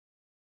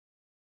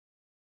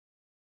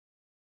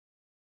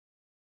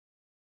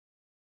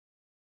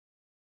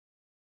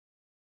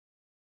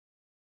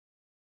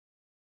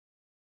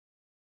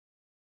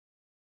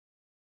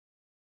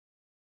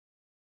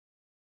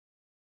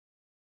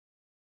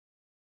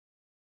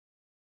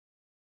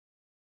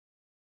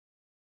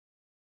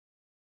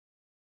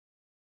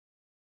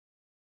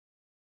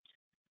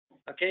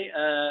Okay,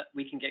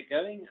 we can get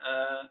going.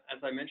 As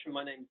I mentioned,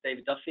 my name is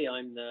David Duffy.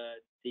 I'm the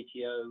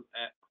CTO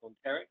at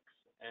Quanterix,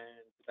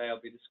 and today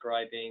I'll be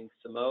describing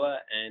Simoa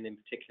and, in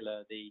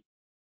particular, the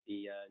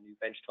new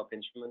benchtop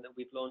instrument that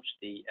we've launched,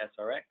 the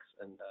SRX,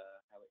 and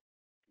how it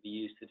can be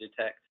used to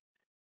detect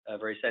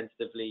very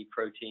sensitively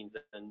proteins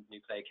and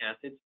nucleic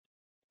acids.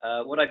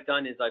 What I've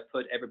done is I've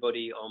put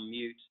everybody on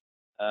mute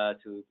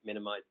to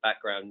minimize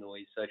background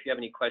noise. So if you have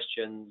any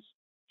questions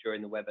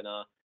during the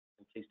webinar,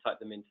 then please type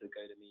them into the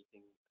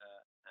GoToMeeting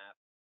app,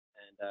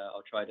 and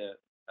I'll try to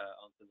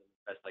answer them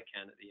as best I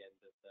can at the end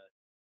of the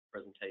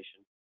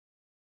presentation.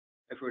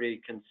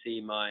 Everybody can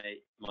see my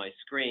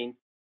screen.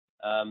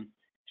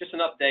 Just an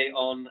update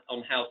on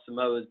how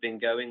Simoa has been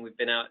going. We've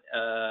been out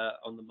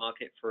on the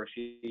market for a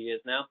few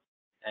years now,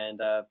 and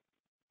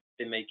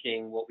been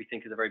making what we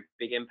think is a very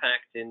big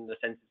impact in the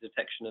sensitive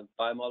detection of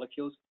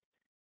biomolecules.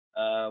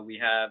 We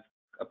have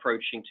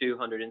approaching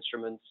 200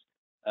 instruments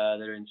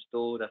that are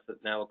installed. That's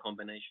now a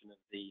combination of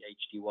the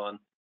HD1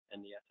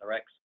 and the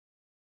SRX.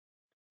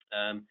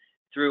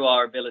 Through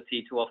our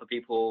ability to offer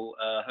people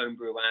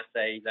homebrew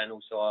assays and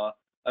also our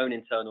own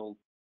internal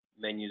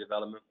menu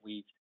development,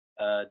 we've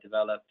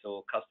developed,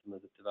 or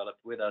customers have developed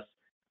with us,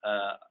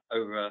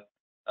 over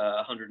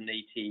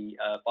 180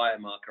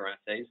 biomarker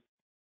assays.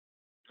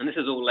 And this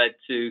has all led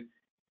to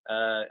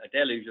a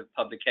deluge of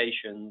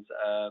publications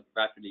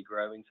rapidly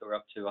growing, so we're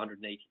up to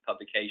 180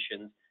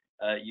 publications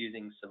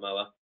using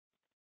Simoa.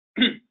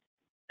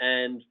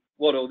 And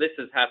what all this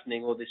is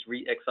happening, all this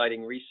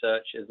exciting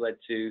research has led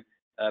to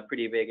a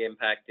pretty big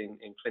impact in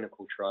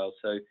clinical trials.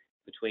 So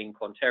between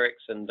Quanterix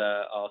and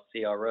our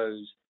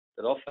CROs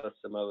that offer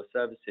Simoa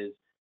services,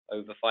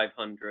 over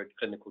 500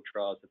 clinical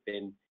trials have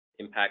been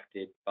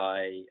impacted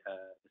by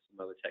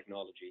the Simoa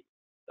technology.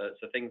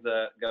 So things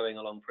are going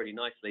along pretty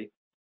nicely.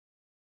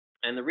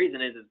 And the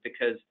reason is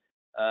because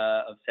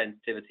of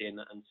sensitivity and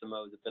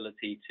Simoa's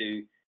ability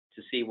to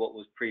see what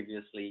was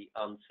previously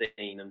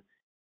unseen. And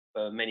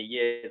for many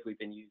years, we've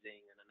been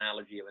using an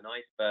analogy of an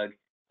iceberg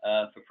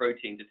for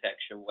protein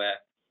detection, where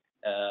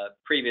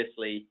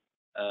previously,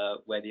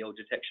 where the old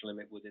detection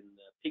limit was in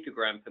the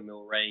picogram per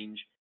mil range,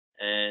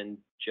 and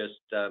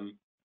just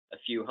a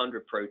few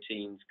hundred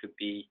proteins could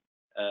be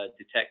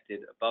detected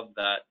above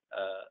that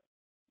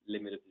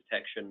limit of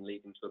detection,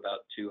 leading to about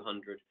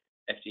 200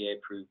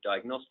 FDA-approved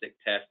diagnostic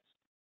tests.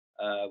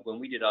 When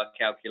we did our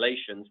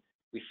calculations,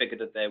 we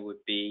figured that there would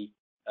be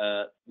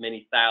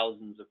many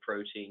thousands of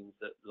proteins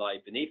that lie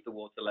beneath the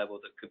water level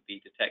that could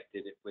be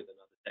detected with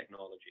another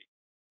technology.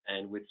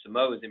 And with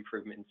Simoa's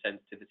improvement in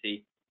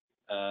sensitivity,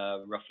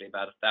 roughly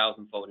about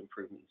 1,000-fold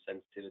improvement in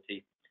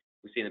sensitivity,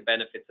 we've seen the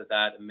benefits of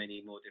that, and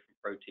many more different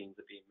proteins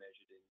are being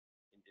measured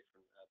in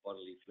different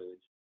bodily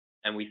fluids.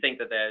 And we think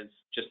that there's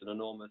just an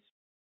enormous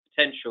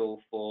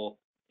potential for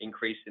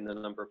increasing the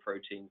number of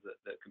proteins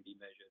that can be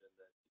measured and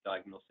the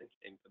diagnostic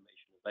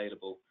information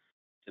available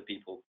to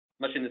people,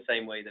 much in the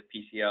same way that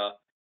PCR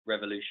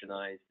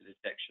revolutionized the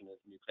detection of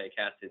nucleic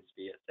acids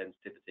via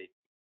sensitivity.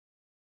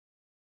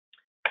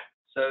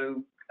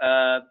 So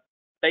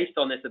based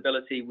on this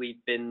ability,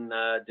 we've been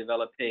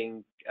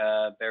developing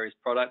various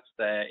products,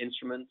 their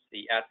instruments,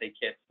 the assay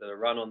kits that are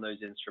run on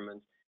those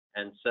instruments,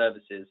 and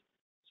services.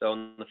 So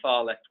on the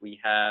far left, we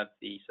have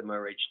the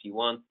Simoa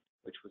HD1,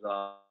 which was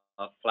our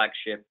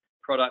flagship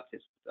product.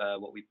 It's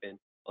what we've been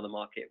on the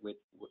market with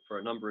for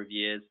a number of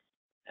years,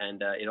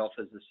 and it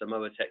offers the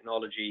Simoa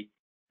technology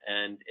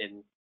and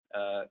in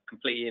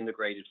completely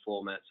integrated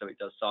format, so it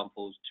does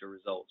samples to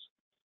results.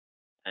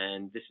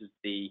 And this is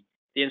the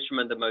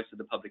instrument that most of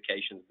the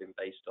publications have been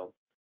based on.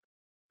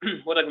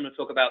 What I'm going to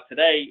talk about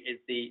today is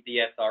the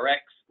SRX,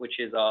 which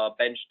is our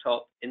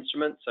benchtop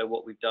instrument. So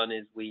what we've done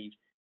is we've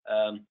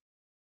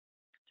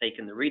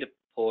taken the reader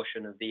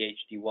portion of the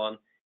HD1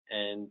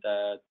 and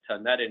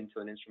turned that into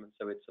an instrument,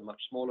 so it's a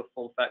much smaller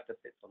form factor,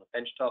 fits on a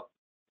benchtop,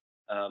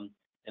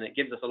 and it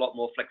gives us a lot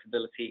more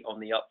flexibility on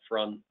the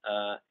upfront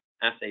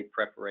assay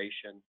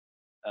preparation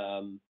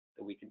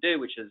that we can do,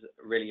 which has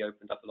really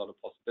opened up a lot of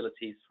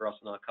possibilities for us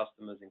and our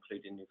customers,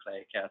 including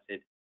nucleic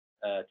acid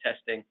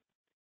testing.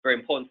 Very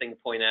important thing to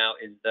point out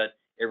is that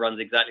it runs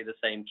exactly the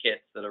same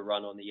kits that are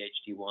run on the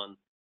HD1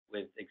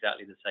 with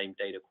exactly the same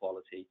data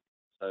quality.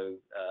 So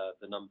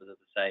the numbers are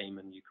the same,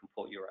 and you can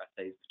port your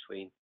assays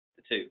between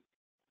the two.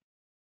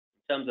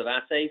 In terms of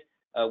assays,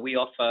 we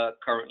offer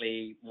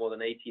currently more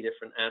than 80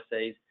 different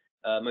assays,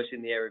 mostly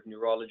in the area of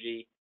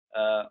neurology,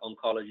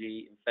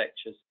 oncology,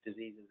 infectious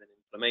diseases, and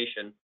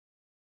inflammation.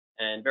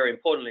 And very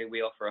importantly,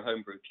 we offer a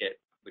homebrew kit,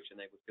 which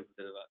enables people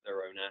to develop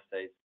their own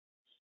assays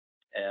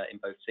in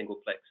both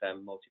singleplex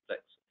and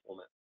multiplex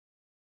format.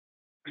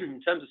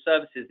 In terms of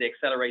services, the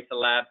Accelerator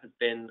Lab has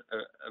been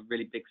a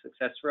really big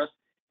success for us.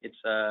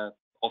 It's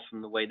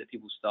often the way that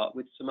people start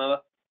with Simoa.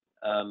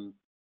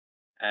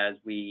 As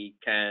we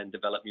can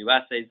develop new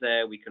assays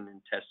there, we can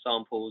test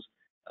samples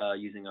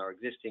using our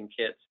existing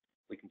kits.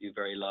 We can do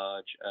very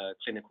large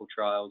clinical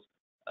trials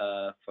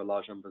for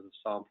large numbers of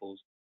samples.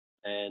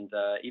 And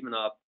even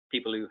our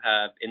people who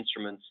have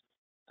instruments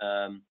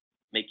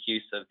make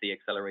use of the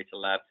accelerator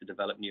lab to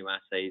develop new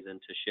assays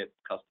and to ship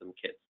custom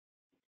kits.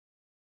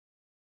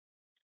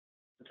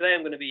 So today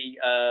I'm going to be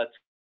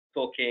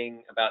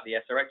talking about the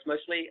SRX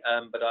mostly,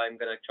 but I'm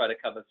going to try to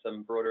cover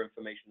some broader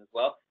information as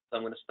well. So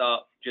I'm going to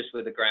start just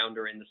with a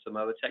grounder in the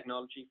Simoa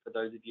technology for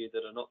those of you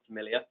that are not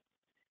familiar.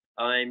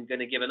 I'm going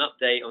to give an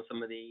update on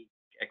some of the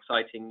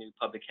exciting new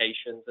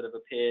publications that have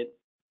appeared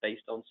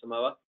based on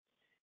Simoa.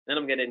 Then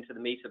I'm going to get into the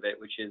meat of it,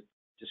 which is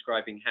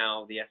describing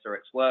how the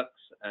SRX works,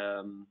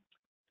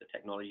 the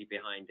technology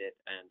behind it,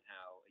 and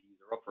how a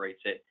user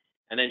operates it,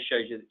 and then show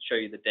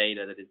you the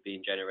data that is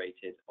being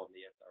generated on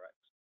the SRX.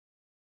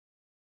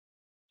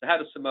 So how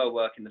does Simoa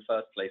work in the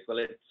first place? Well,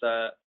 it's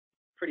a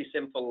pretty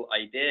simple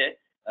idea,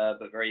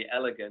 but very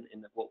elegant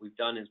in that what we've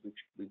done is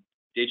we've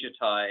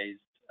digitized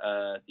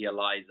the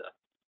ELISA.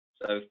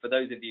 So for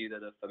those of you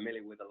that are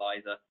familiar with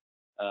ELISA,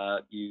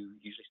 you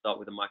usually start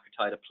with a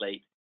microtiter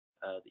plate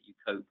that you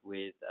coat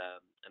with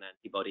an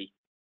antibody.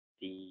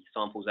 The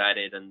sample's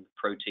added and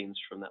proteins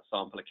from that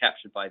sample are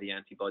captured by the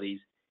antibodies.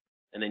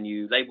 And then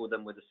you label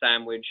them with a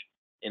sandwich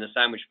in a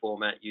sandwich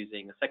format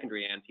using a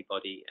secondary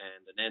antibody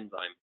and an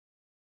enzyme.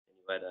 And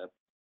you add a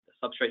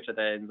substrate to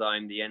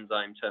the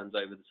enzyme turns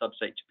over the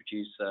substrate to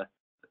produce a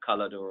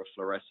colored or a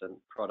fluorescent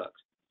product.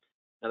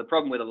 Now, the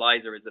problem with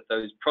ELISA is that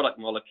those product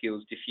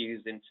molecules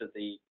diffuse into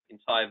the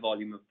entire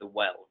volume of the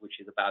well, which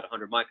is about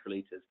 100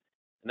 microliters.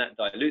 And that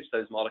dilutes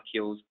those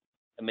molecules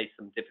and makes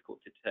them difficult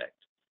to detect.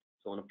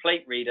 So on a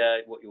plate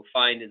reader, what you'll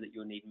find is that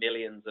you'll need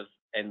millions of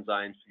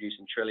enzymes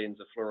producing trillions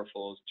of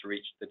fluorophores to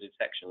reach the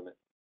detection limit.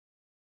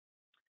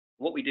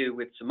 What we do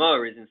with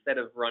Simoa is instead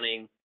of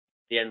running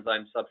the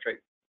enzyme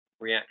substrate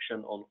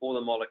reaction on all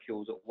the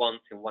molecules at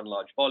once in one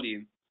large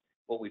volume,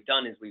 what we've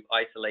done is we've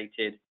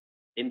isolated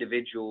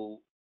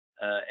individual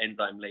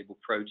enzyme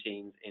labeled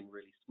proteins in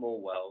really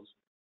small wells.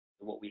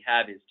 So what we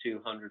have is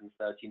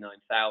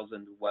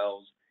 239,000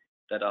 wells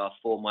that are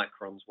 4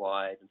 microns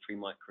wide and 3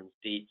 microns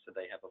deep, so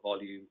they have a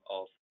volume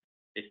of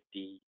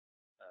 50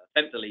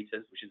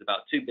 femtoliters, which is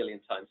about 2 billion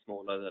times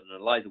smaller than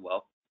an ELISA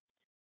well.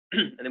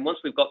 And then once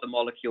we've got the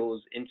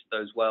molecules into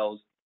those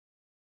wells,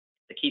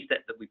 the key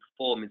step that we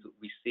perform is that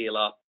we seal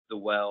up the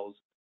wells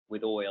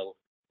with oil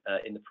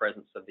in the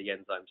presence of the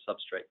enzyme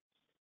substrate.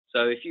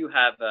 So if you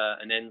have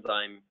an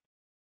enzyme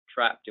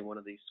trapped in one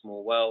of these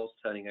small wells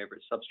turning over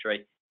its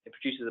substrate, it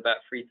produces about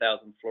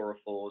 3,000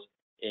 fluorophores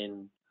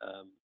in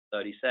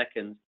 30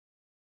 seconds,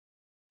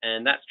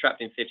 and that's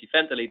trapped in 50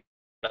 femtoliters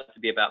to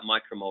be about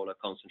micromolar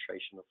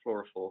concentration of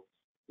fluorophore,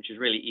 which is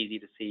really easy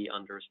to see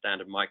under a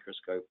standard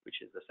microscope,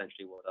 which is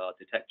essentially what our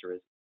detector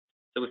is.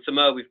 So with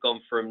Simoa, we've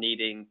gone from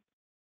needing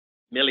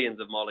millions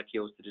of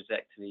molecules to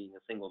detect to needing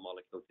a single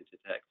molecule to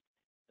detect,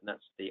 and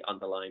that's the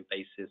underlying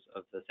basis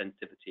of the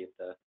sensitivity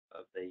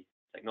of the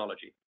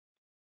technology.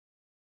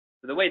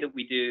 So the way that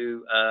we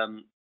do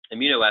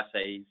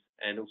immunoassays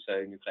and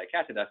also nucleic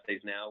acid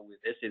assays now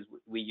with this is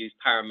we use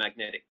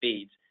paramagnetic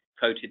beads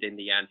coated in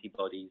the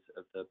antibodies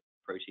of the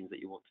proteins that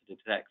you want to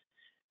detect.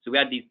 So we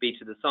add these beads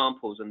to the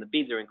samples, and the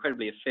beads are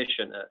incredibly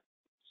efficient at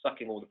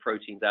sucking all the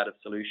proteins out of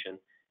solution.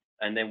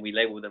 And then we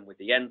label them with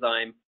the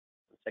enzyme,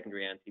 the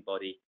secondary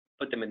antibody,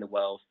 put them in the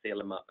well, seal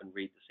them up, and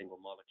read the single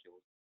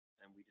molecules.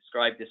 And we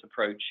described this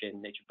approach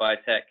in Nature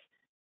Biotech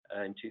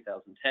in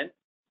 2010.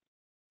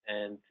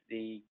 And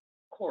the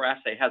core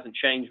assay hasn't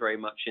changed very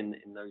much in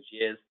those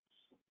years.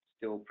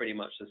 Still pretty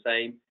much the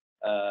same.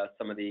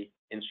 Some of the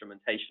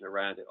instrumentation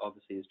around it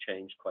obviously has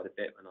changed quite a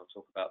bit, and I'll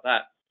talk about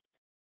that.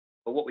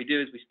 But what we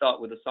do is we start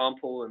with a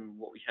sample, and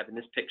what we have in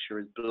this picture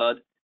is blood.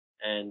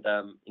 And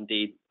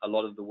indeed, a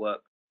lot of the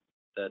work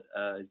that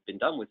has been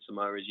done with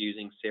Simoa is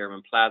using serum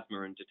and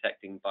plasma and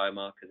detecting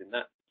biomarkers in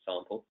that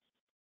sample.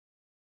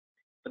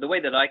 But the way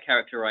that I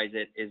characterize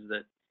it is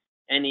that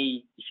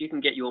if you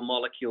can get your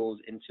molecules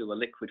into a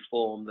liquid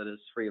form that is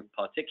free of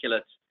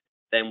particulates,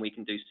 then we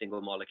can do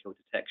single molecule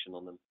detection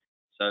on them.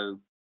 So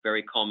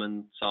very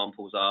common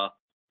samples are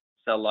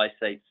cell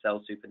lysates,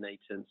 cell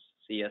supernatants,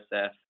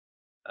 CSF,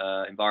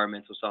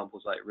 environmental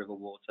samples like river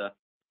water,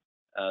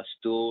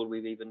 stool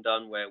we've even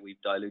done where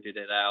we've diluted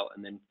it out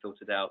and then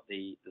filtered out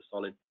the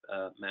solid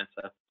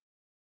matter.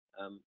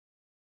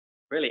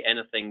 Really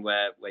anything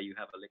where you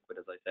have a liquid,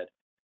 as I said.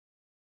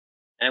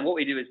 And what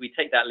we do is we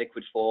take that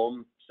liquid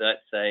form, so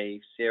let's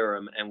say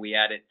serum, and we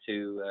add it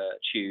to a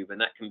tube, and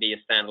that can be a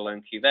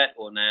standalone cuvette,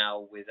 or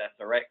now with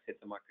SRX,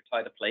 it's a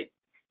microtiter plate.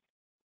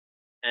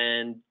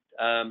 And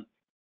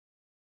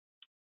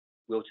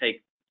we'll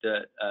take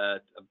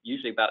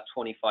usually about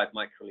 25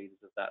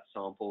 microliters of that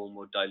sample, and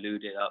we'll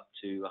dilute it up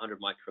to 100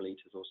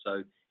 microliters or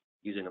so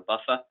using a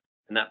buffer.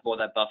 And what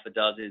that buffer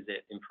does is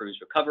it improves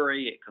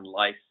recovery. It can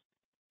lyse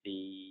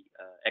the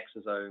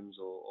exosomes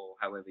or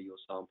however your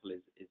sample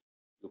is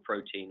your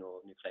protein or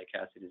nucleic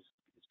acid is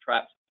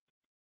trapped,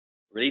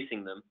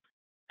 releasing them.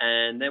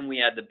 And then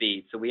we add the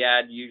beads. So we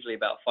add usually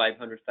about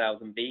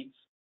 500,000 beads,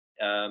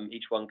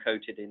 each one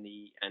coated in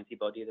the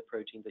antibody of the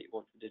protein that you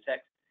want to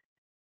detect.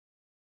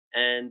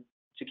 And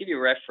to give you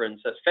a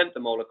reference, at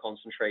femtomolar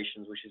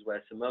concentrations, which is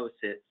where Simoa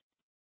sits,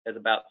 there's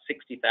about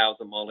 60,000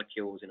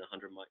 molecules in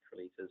 100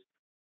 microliters.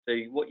 So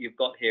what you've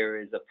got here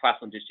is a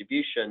Poisson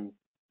distribution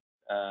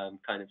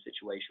kind of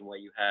situation where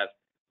you have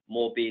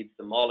more beads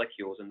than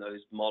molecules, and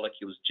those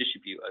molecules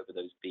distribute over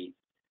those beads.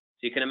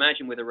 So you can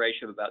imagine with a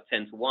ratio of about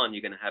 10 to 1,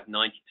 you're going to have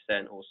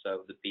 90% or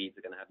so of the beads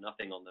are going to have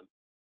nothing on them.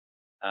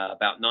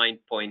 About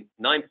 9.9%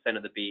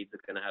 of the beads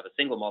are going to have a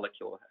single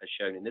molecule, as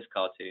shown in this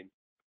cartoon.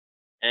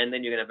 And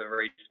then you're going to have a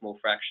very small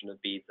fraction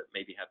of beads that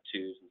maybe have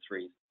 2s and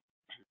 3s.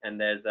 And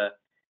there's the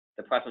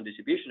Poisson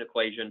distribution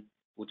equation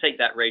will take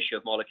that ratio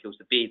of molecules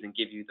to beads and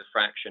give you the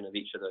fraction of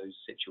each of those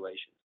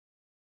situations.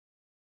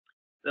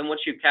 Then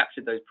once you've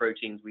captured those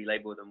proteins, we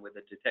label them with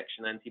a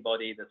detection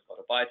antibody that's got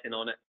a biotin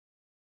on it,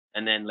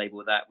 and then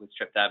label that with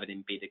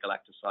streptavidin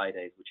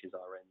beta-galactosidase, which is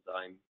our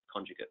enzyme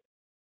conjugate.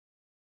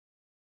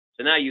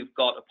 So now you've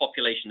got a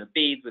population of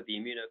beads with the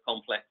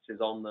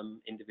immunocomplexes on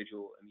them,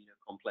 individual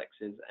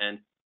immunocomplexes, and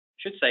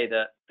should say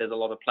that there's a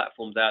lot of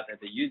platforms out there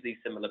that use these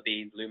similar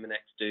beads.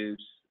 Luminex do,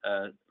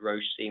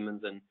 Roche,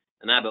 Siemens, and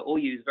Abbott all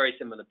use very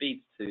similar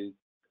beads to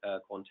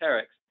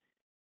Quanterix.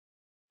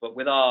 But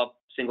with our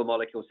single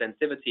molecule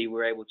sensitivity,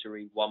 we're able to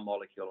read one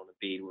molecule on a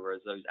bead,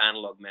 whereas those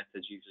analog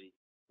methods usually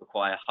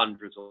require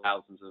hundreds or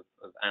thousands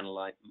of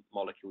analyte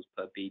molecules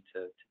per bead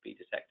to be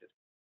detected.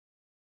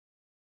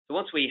 So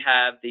once we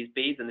have these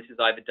beads, and this is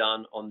either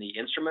done on the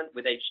instrument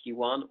with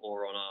HD1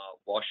 or on our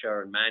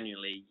washer and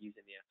manually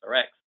using the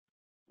SRX,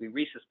 we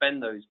resuspend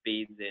those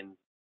beads in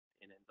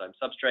enzyme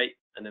substrate,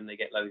 and then they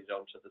get loaded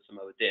onto the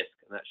Simoa disk,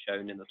 and that's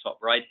shown in the top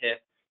right here.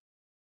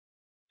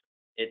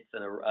 It's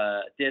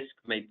a disk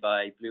made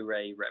by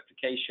Blu-ray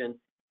replication,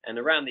 and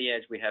around the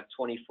edge we have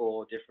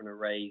 24 different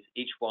arrays.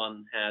 Each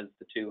one has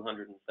the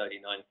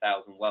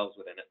 239,000 wells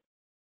within it.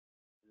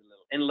 There's a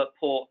little inlet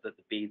port that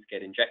the beads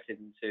get injected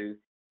into,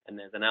 and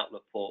there's an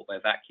outlet port where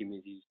vacuum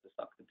is used to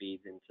suck the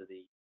beads into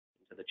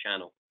the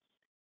channel.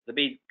 The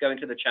beads go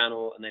into the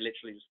channel and they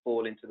literally just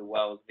fall into the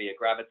wells via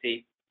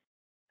gravity.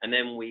 And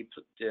then we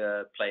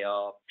play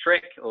our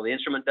trick, or the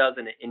instrument does,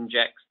 and it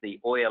injects the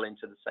oil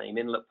into the same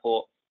inlet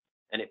port,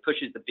 and it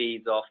pushes the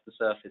beads off the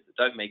surface that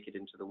don't make it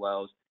into the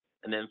wells,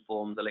 and then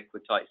forms a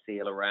liquid tight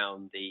seal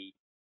around the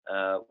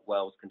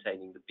wells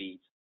containing the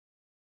beads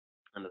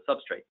and the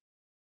substrate.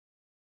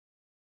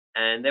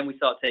 And then we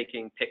start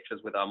taking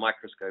pictures with our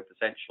microscope,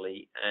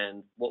 essentially.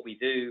 And what we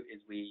do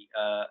is we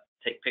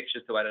take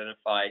pictures to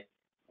identify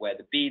where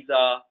the beads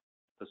are,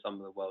 because some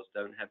of the wells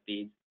don't have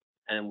beads.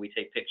 And we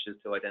take pictures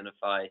to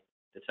identify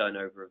the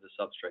turnover of the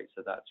substrate.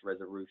 So that's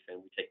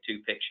resoroofing. We take two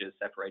pictures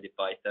separated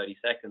by 30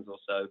 seconds or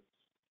so.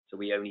 So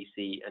we only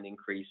see an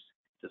increase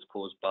that's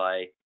caused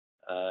by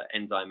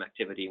enzyme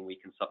activity, and we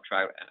can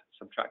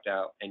subtract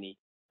out any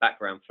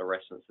background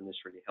fluorescence. And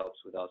this really helps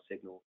with our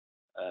signal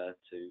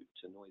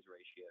to noise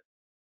ratio.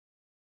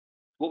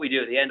 What we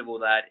do at the end of all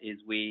that is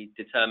we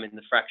determine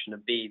the fraction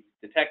of beads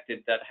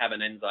detected that have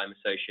an enzyme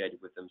associated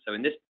with them. So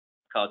in this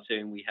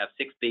cartoon, we have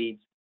 6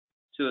 beads.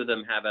 2 of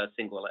them have a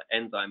single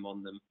enzyme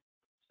on them.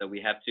 So we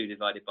have 2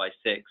 divided by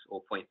 6,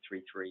 or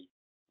 0.33.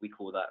 We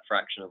call that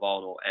fraction of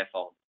on, or F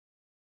on.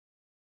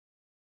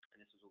 And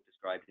this was all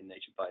described in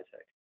Nature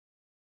Biotech.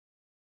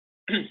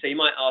 So you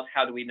might ask,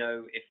 how do we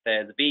know if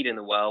there's a bead in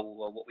the well?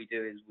 Well, what we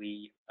do is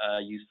we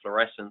use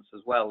fluorescence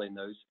as well in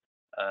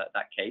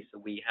that case. So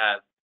we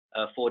have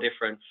 4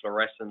 different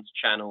fluorescence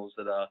channels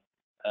that are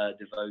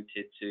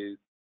devoted to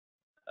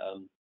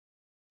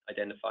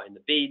identifying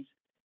the beads,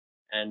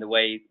 and the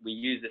way we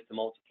use this to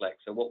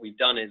multiplex. So what we've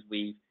done is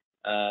we've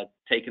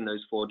taken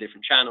those 4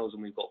 different channels,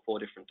 and we've got 4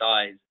 different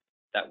dyes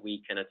that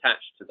we can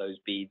attach to those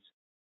beads,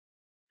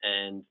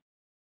 and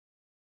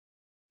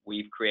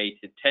we've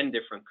created 10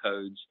 different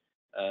codes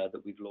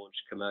that we've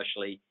launched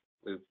commercially.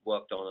 We've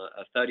worked on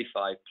a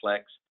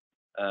 35-plex,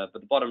 but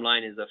the bottom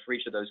line is that for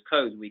each of those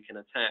codes, we can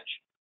attach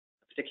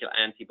a particular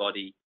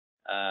antibody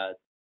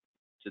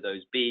to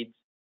those beads,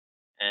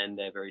 and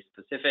they're very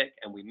specific,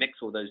 and we mix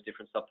all those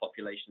different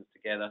subpopulations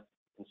together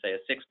and say a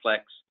 6-plex,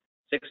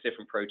 6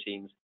 different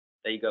proteins.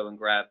 They go and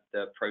grab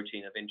the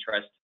protein of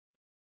interest.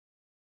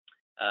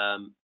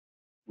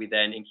 We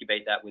then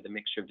incubate that with a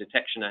mixture of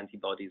detection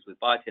antibodies with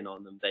biotin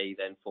on them. They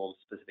then form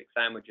specific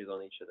sandwiches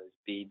on each of those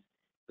beads.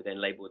 We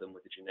then label them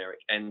with a generic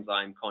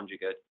enzyme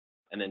conjugate,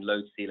 and then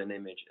load, seal, and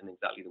image in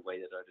exactly the way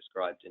that I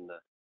described in the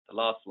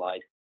last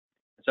slide.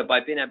 So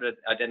by being able to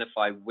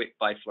identify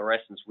by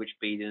fluorescence which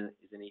bead is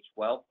in each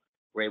well,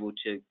 we're able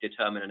to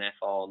determine an F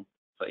on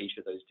for each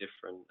of those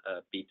different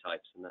bead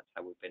types, and that's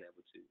how we've been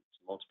able to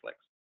multiplex.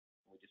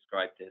 We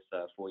described this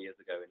 4 years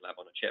ago in Lab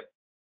on a Chip.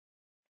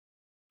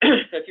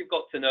 So if you've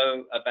got to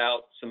know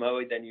about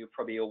Simoa, then you're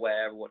probably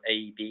aware of what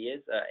AEB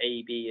is.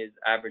 AEB is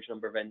average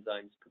number of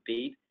enzymes per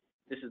bead.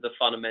 This is the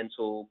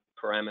fundamental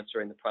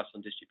parameter in the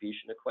Poisson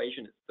distribution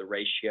equation. It's the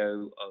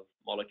ratio of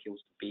molecules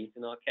to beads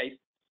in our case.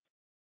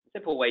 A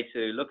simple way to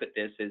look at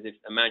this is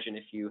imagine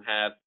if you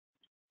have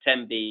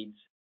 10 beads,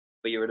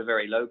 but you're at a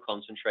very low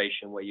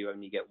concentration where you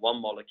only get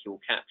 1 molecule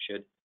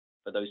captured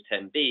for those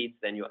 10 beads,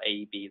 then your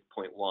AEB is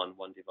 0.1,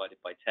 1 divided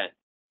by 10.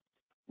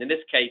 In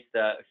this case,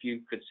 if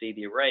you could see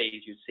the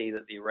arrays, you'd see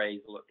that the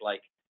arrays look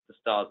like the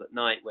stars at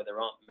night, where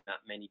there aren't that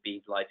many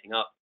beads lighting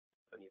up.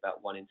 only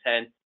about 1 in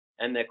 10,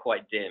 and they're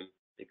quite dim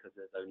because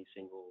there's only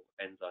single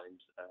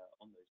enzymes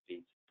on those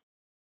beads.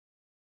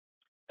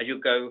 As you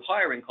go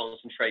higher in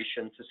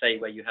concentration, to say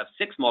where you have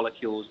 6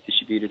 molecules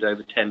distributed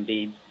over 10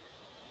 beads,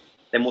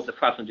 then what the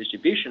Poisson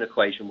distribution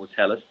equation will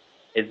tell us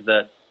is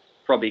that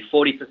probably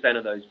 40%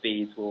 of those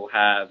beads will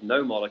have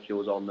no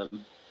molecules on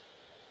them.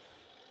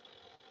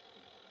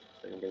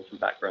 So I'm getting some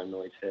background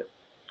noise here.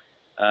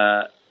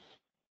 40%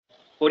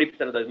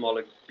 of those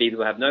beads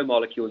will have no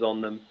molecules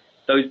on them.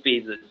 Those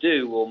beads that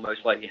do will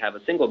most likely have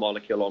a single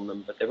molecule on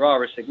them, but there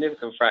are a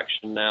significant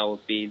fraction now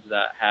of beads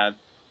that have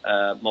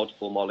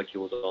multiple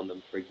molecules on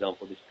them. For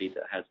example, this bead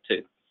that has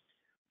 2.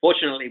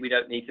 Fortunately, we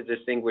don't need to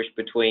distinguish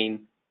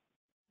between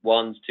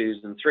 1s,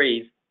 2s, and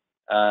 3s.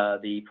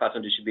 The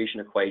Poisson distribution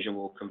equation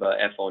will convert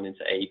F1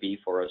 into AB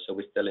for us, so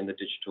we're still in the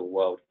digital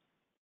world.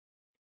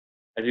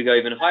 As we go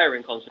even higher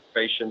in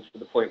concentration to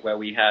the point where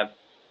we have,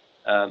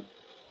 I'm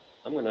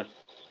going to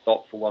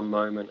stop for one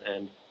moment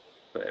and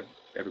put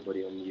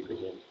everybody on mute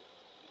again.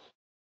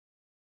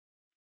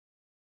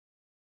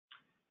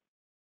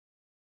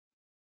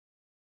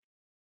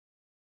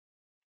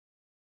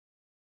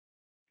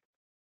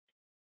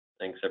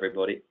 Thanks,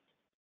 everybody.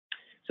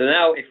 So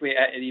now, if we're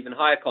at an even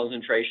higher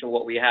concentration,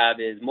 what we have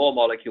is more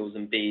molecules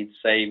and beads,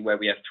 say where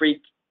we have 3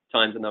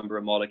 times the number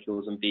of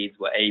molecules and beads,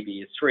 where AB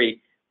is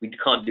 3. We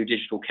can't do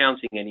digital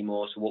counting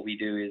anymore, so what we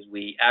do is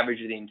we average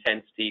the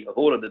intensity of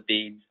all of the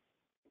beads,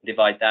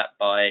 divide that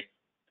by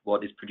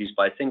what is produced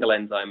by a single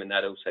enzyme, and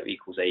that also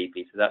equals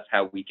AB. So that's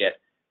how we get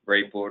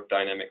very broad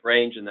dynamic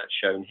range, and that's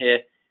shown here.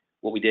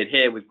 What we did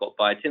here, we've got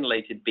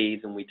biotinylated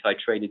beads, and we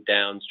titrated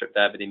down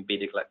streptavidin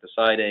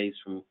beta-galactosidase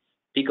from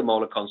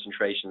picomolar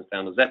concentrations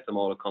down to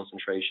zeptomolar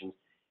concentrations,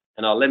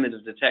 and our limit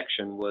of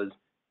detection was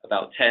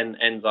about 10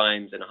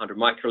 enzymes in 100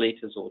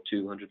 microliters, or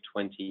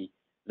 220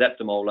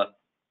 zeptomolar.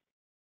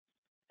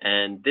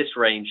 And this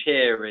range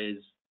here is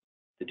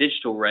the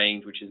digital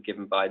range, which is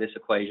given by this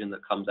equation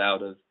that comes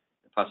out of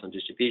the Poisson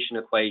distribution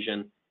equation.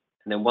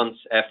 And then once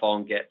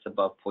F1 gets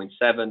above 0.7,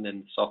 then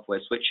the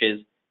software switches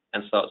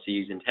and starts to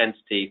use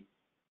intensity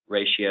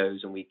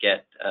ratios, and we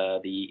get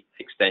the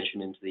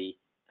extension into the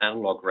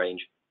analog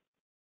range.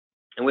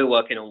 And we're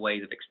working on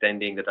ways of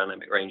extending the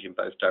dynamic range in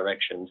both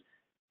directions.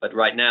 But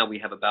right now we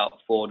have about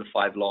 4 to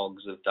 5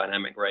 logs of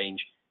dynamic range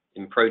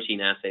in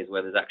protein assays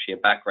where there's actually a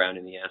background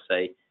in the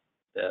assay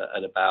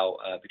at about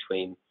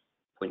between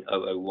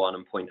 0.001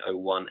 and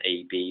 0.01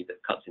 AB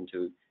that cuts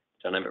into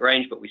dynamic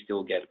range, but we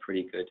still get a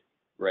pretty good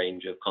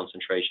range of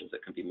concentrations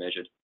that can be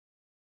measured.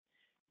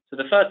 So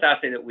the first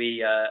assay that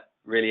we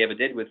really ever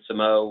did with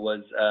Simoa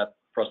was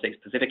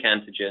prostate-specific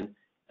antigen.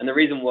 And the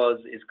reason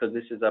is because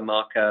this is a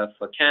marker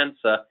for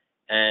cancer,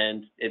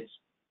 and it's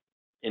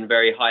in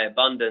very high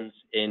abundance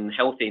in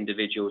healthy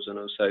individuals and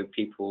also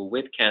people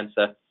with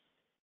cancer.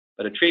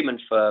 But a treatment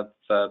for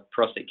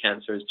prostate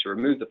cancer is to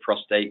remove the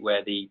prostate,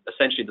 where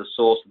essentially the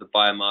source of the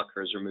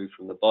biomarker is removed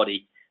from the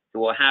body. So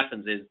what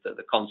happens is that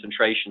the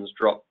concentrations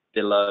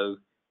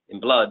in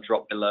blood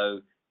drop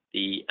below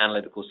the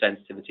analytical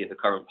sensitivity of the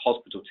current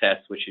hospital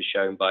test, which is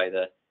shown by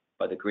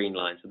the green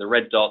line. So the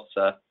red dots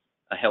are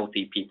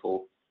healthy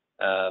people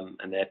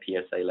and their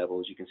PSA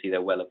levels. You can see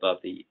they're well above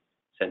the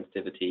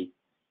sensitivity.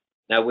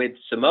 Now with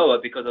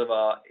Simoa, because of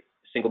our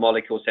single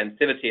molecule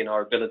sensitivity and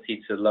our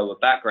ability to lower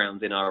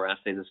backgrounds in our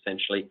assays,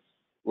 essentially,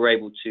 we're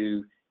able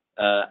to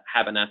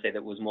have an assay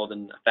that was more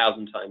than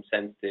 1,000 times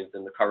sensitive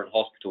than the current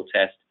hospital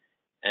test,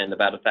 and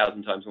about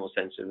 1,000 times more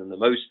sensitive than the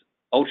most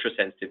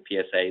ultra-sensitive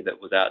PSA that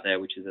was out there,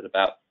 which is at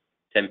about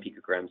 10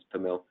 picograms per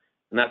mil.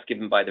 And that's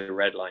given by the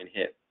red line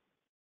here.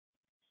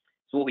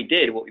 So what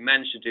we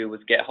managed to do was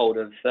get hold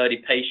of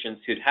 30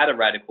 patients who'd had a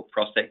radical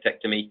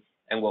prostatectomy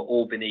and were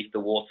all beneath the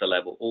water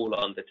level, all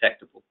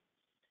undetectable.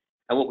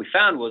 And what we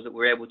found was that we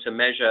were able to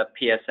measure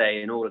PSA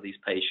in all of these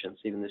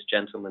patients. Even this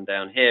gentleman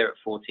down here at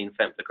 14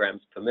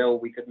 femtograms per mil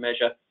we could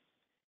measure.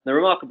 The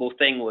remarkable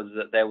thing was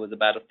that there was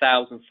about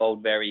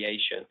 1,000-fold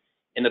variation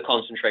in the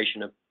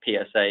concentration of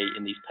PSA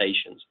in these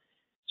patients.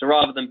 So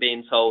rather than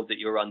being told that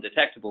you're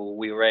undetectable,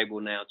 we were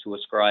able now to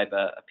ascribe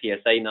a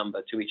PSA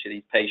number to each of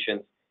these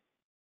patients.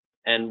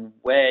 And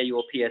where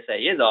your PSA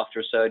is after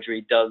a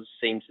surgery does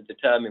seem to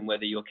determine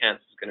whether your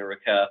cancer is going to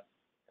recur.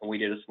 And we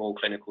did a small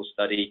clinical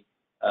study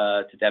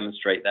to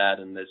demonstrate that,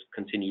 and there's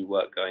continued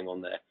work going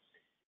on there.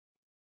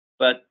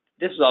 But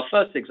this was our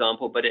first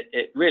example, but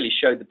it really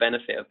showed the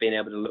benefit of being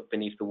able to look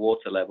beneath the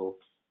water level.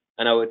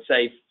 And I would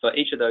say for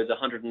each of those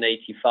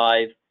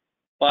 185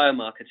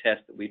 biomarker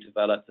tests that we've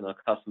developed and our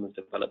customers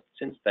developed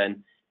since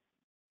then,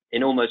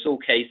 in almost all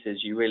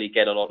cases, you really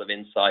get a lot of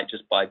insight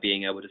just by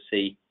being able to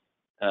see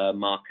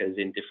markers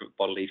in different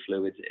bodily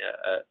fluids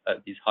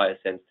at these higher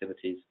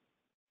sensitivities.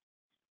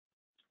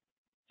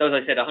 So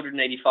as I said,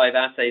 185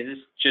 assays. This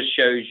just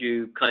shows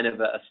you kind of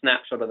a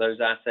snapshot of those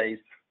assays.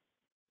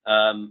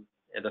 In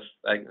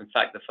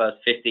fact, the first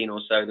 15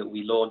 or so that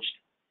we launched,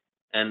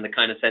 and the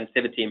kind of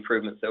sensitivity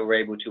improvements that we're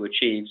able to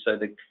achieve. So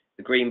the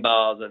green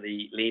bars are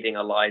the leading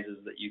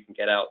ELISAs that you can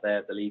get out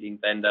there, the leading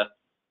vendor,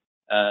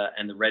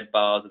 and the red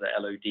bars are the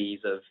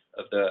LODs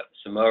of the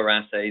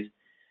Simoa assays.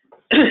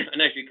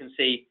 And as you can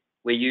see,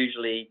 we're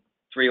usually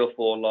 3 or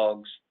 4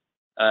 logs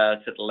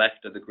to the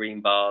left of the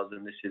green bars,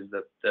 and this is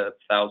the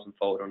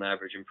 1,000-fold on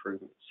average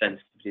improvement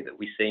sensitivity that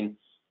we've seen.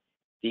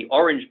 The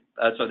orange,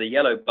 the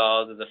yellow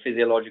bars are the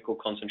physiological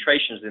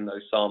concentrations in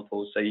those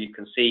samples. So you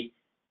can see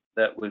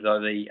that with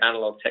the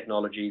analog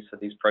technologies for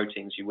these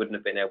proteins, you wouldn't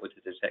have been able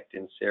to detect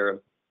in serum.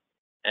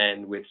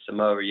 And with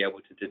Simoa, you're able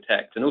to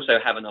detect and also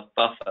have enough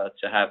buffer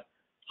to have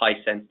high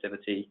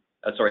sensitivity,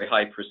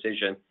 high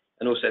precision,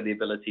 and also the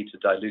ability to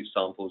dilute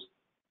samples.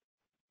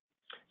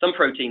 Some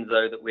proteins,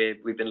 though, that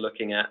we've been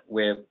looking at,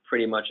 we're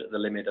pretty much at the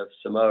limit of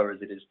Simoa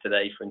as it is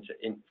today.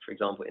 For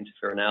example,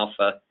 interferon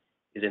alpha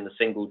is in the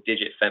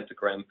single-digit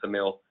femtogram per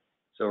mil,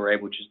 so we're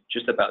able to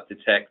just about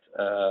detect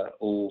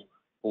all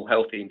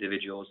healthy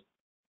individuals.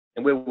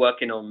 And we're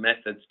working on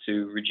methods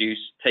to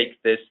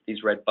take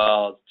these red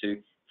bars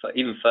to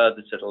even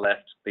further to the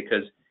left,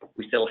 because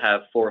we still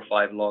have 4 or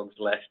 5 logs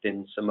left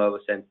in Simoa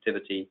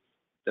sensitivity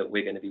that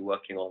we're going to be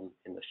working on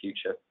in the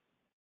future.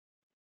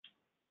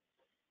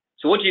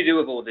 So what do you do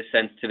with all this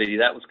sensitivity?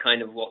 That was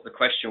kind of what the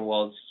question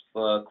was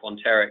for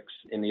Quanterix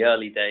in the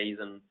early days.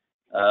 And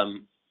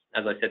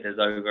as I said, there's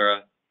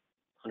over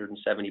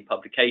 170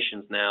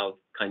 publications now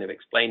kind of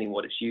explaining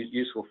what it's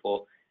useful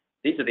for.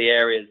 These are the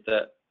areas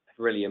that have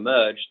really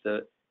emerged.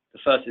 The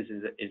first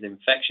is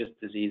infectious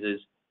diseases.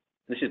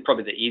 This is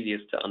probably the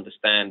easiest to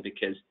understand,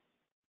 because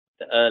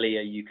the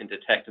earlier you can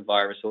detect a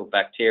virus or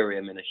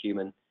bacterium in a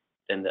human,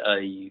 then the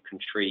earlier you can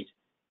treat.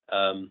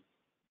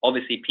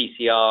 Obviously,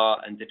 PCR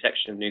and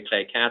detection of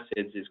nucleic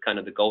acids is kind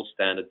of the gold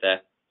standard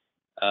there.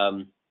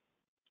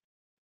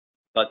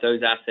 But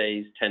those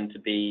assays tend to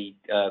be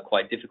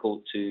quite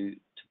difficult to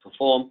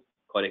perform,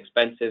 quite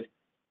expensive.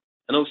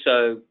 And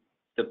also,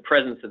 the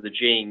presence of the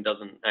gene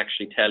doesn't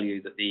actually tell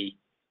you that the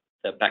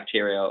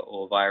bacteria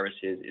or virus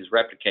is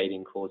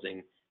replicating,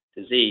 causing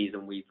disease.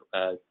 And we've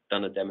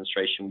done a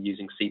demonstration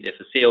using C.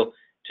 difficile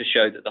to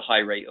show that the high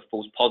rate of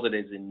false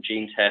positives in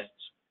gene tests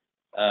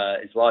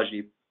is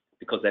largely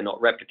because they're not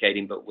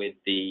replicating, but with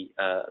the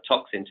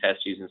toxin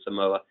test using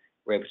Simoa,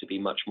 we're able to be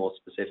much more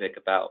specific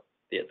about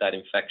that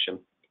infection.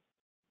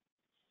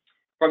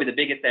 Probably the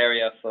biggest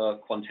area for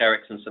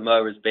Quanterix and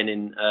Simoa has been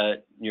in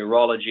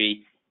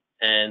neurology,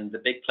 and the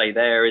big play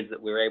there is that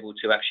we're able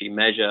to actually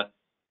measure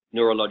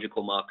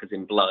neurological markers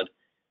in blood.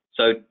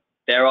 So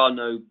there are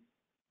no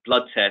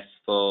blood tests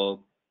for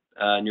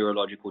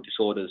neurological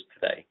disorders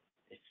today.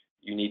 If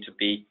you need to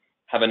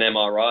have an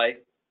MRI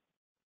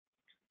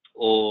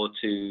or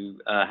to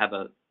have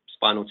a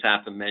spinal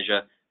tap and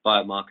measure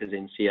biomarkers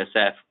in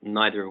CSF,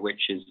 neither of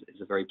which is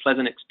a very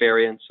pleasant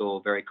experience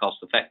or very cost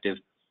effective.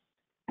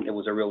 There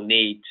was a real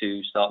need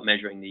to start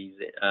measuring these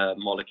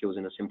molecules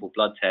in a simple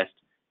blood test.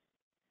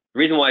 The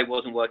reason why it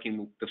wasn't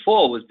working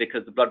before was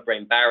because the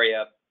blood-brain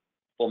barrier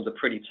forms a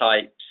pretty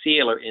tight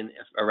seal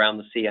around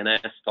the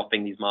CNS,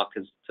 stopping these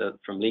markers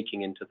from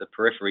leaking into the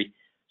periphery.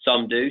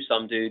 Some do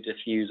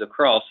diffuse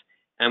across.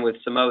 And with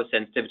Simoa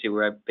sensitivity,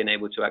 we've been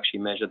able to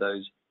actually measure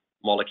those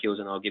molecules,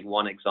 and I'll give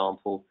one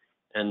example.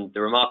 And the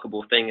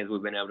remarkable thing is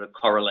we've been able to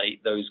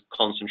correlate those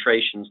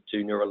concentrations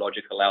to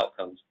neurological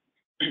outcomes.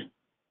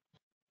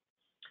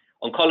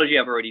 Oncology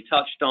I've already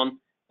touched on.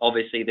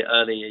 Obviously, the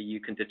earlier you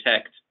can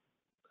detect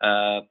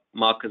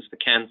markers for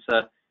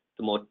cancer,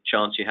 the more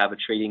chance you have of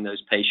treating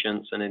those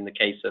patients. And in the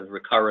case of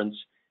recurrence,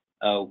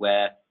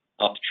 where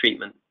after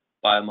treatment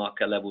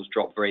biomarker levels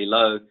drop very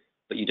low,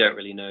 but you don't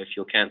really know if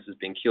your cancer has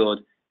been cured,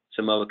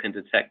 Simoa can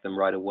detect them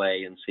right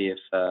away and see if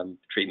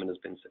treatment has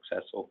been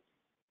successful.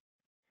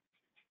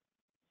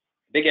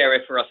 Big area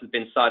for us has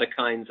been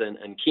cytokines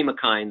and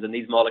chemokines, and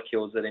these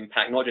molecules that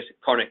impact not just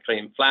chronically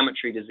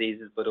inflammatory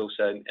diseases, but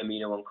also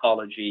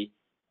immuno-oncology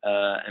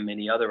and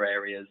many other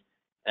areas.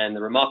 And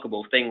the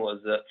remarkable thing was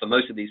that for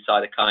most of these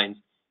cytokines,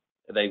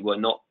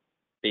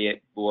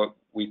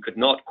 we could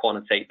not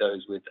quantitate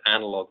those with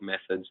analog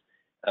methods.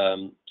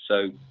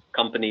 So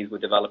companies were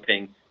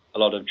developing a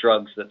lot of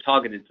drugs that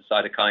targeted the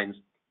cytokines,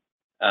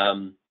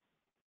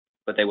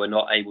 but they were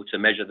not able to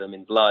measure them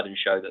in blood and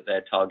show that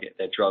their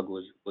drug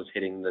was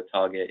hitting the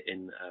target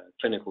in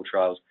clinical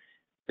trials.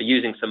 But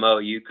using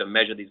Simoa, you can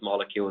measure these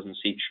molecules and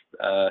see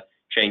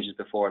changes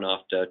before and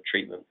after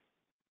treatment.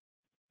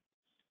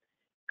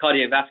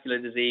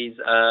 Cardiovascular disease,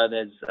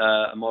 there's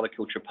a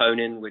molecule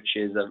troponin, which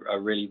is a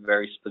really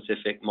very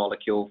specific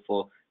molecule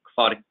for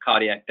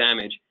cardiac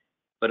damage.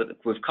 But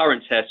with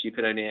current tests, you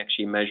can only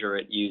actually measure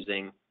it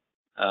using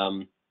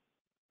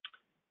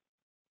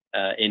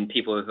in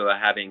people who are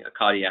having a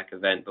cardiac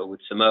event. But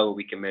with Simoa,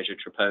 we can measure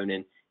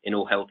troponin in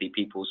all healthy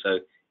people. So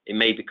it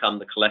may become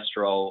the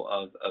cholesterol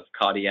of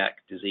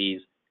cardiac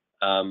disease,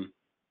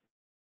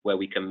 where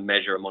we can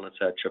measure and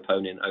monitor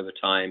troponin over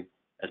time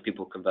as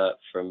people convert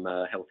from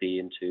healthy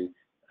into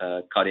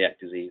cardiac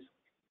disease.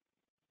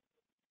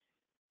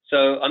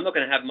 So I'm not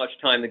going to have much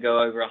time to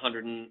go over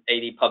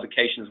 180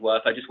 publications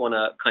worth. I just want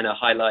to kind of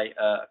highlight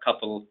a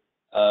couple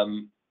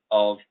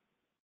of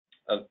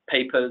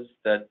papers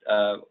that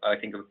I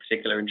think of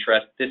particular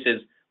interest. This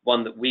is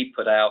one that we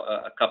put out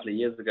a couple of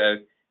years ago,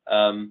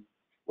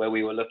 where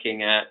we were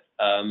looking at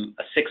a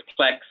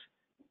 6-plex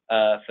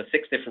for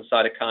 6 different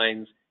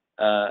cytokines,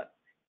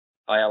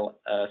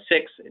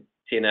 IL-6,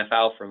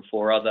 TNF-alpha, and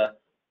 4 other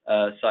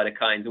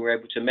cytokines. And we're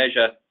able to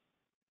measure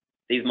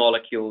these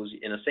molecules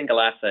in a single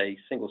assay,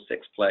 single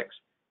 6-plex,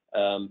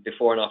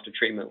 before and after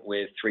treatment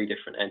with 3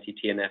 different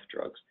anti-TNF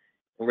drugs.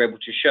 And we're able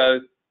to show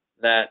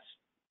that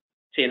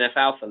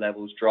TNF-alpha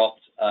levels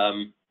dropped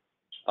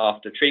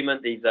after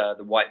treatment. These are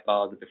the white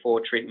bars are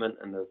before treatment,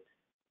 and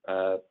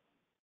the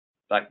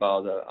black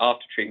bars are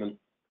after treatment.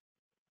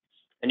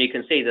 And you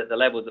can see that the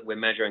levels that we're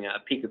measuring are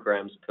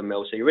picograms per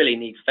mil. So you really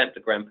need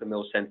femtogram per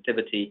mil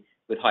sensitivity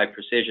with high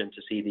precision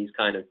to see these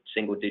kind of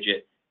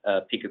single-digit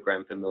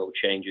picogram per mil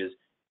changes.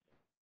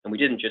 And we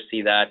didn't just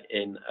see that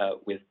in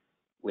with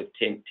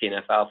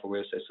TNF-alpha. We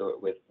also saw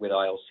it with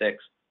IL-6.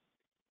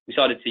 We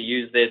started to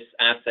use this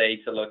assay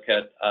to look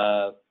at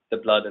the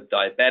blood of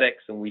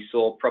diabetics, and we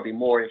saw probably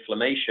more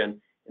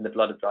inflammation in the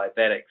blood of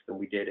diabetics than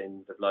we did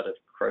in the blood of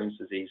Crohn's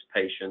disease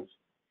patients.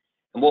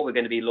 And what we're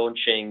going to be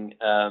launching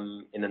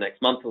in the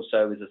next month or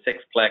so is a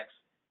 6-plex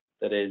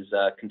that is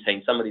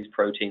contains some of these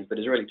proteins, but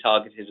is really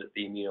targeted at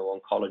the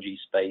immuno-oncology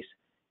space,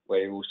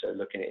 where you're also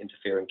looking at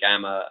interferon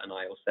gamma and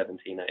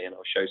IL-17A, and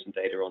I'll show some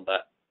data on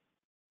that.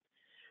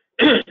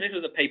 This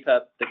was a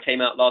paper that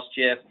came out last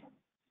year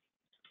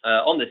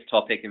on this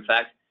topic, in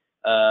fact,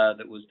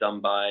 that was done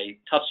by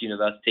Tufts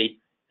University,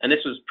 and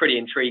this was pretty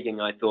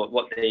intriguing, I thought.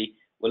 What they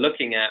were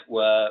looking at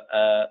were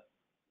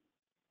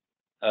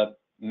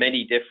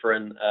many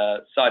different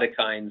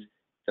cytokines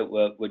that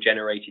were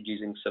generated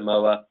using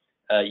Simoa,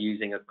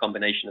 using a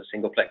combination of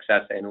single-plex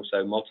assay and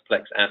also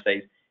multiplex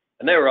assays.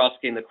 And they were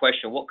asking the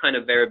question, what kind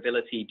of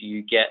variability do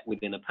you get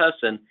within a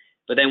person,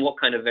 but then what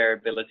kind of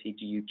variability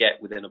do you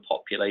get within a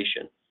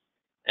population?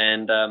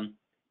 And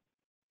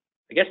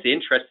I guess the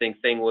interesting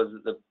thing was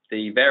that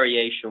the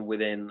variation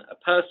within a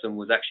person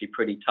was actually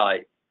pretty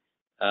tight.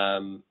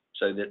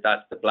 So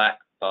that's the black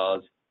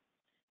bars.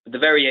 But the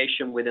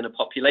variation within a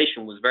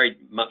population was very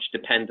much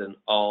dependent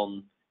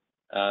on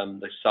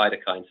the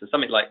cytokines. So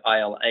something like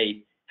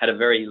IL-8 had a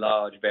very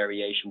large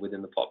variation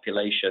within the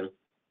population,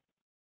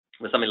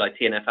 where something like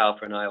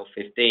TNF-alpha and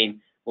IL-15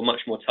 were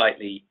much more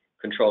tightly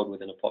controlled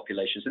within a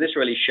population. So this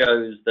really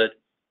shows that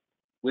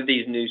with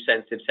these new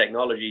sensitive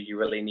technologies, you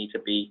really need to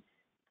be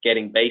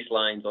getting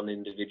baselines on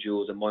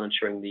individuals and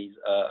monitoring these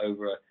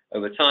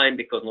over time,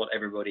 because not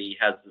everybody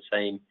has the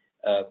same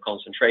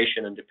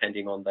concentration, and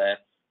depending on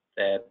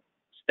their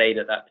state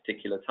at that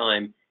particular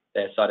time,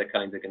 their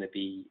cytokines are going to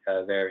be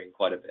varying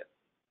quite a bit.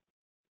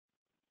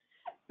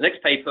 The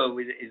next paper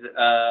is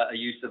a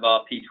use of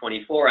our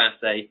P24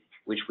 assay,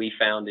 which we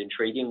found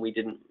intriguing. We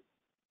didn't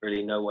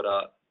really know what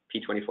our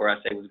P24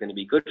 assay was going to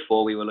be good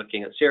for. We were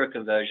looking at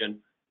seroconversion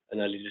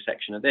and early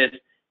detection of this.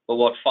 But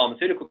what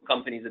pharmaceutical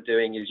companies are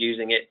doing is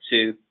using it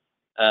to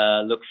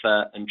look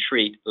for and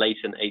treat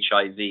latent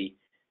HIV.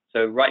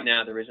 So right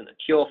now there isn't a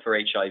cure for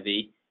HIV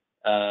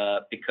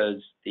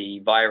because the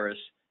virus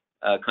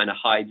kind of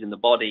hides in the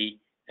body,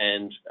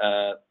 and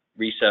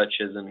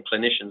researchers and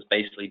clinicians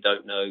basically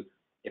don't know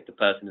if the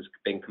person has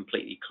been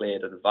completely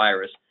cleared of the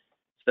virus.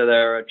 So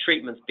there are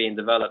treatments being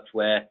developed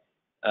where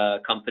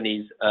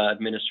companies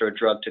administer a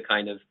drug to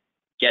kind of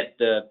get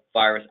the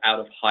virus out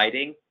of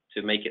hiding,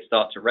 to make it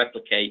start to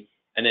replicate,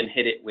 and then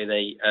hit it with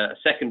a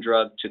second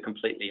drug to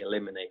completely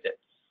eliminate it.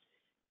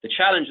 The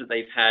challenge that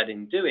they've had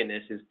in doing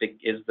this is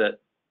that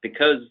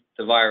because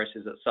the virus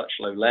is at such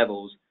low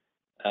levels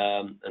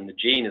and the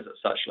gene is at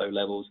such low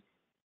levels,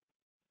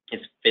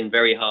 it's been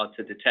very hard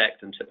to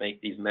detect and to make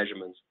these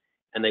measurements.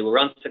 And they were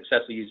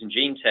unsuccessful using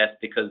gene tests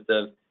because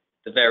the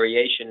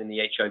variation in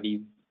the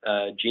HIV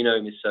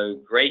genome is so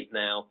great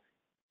now,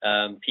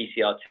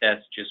 PCR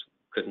tests just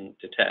couldn't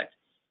detect.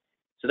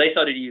 So they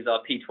started to use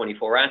our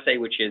P24 assay,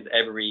 which is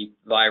every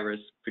virus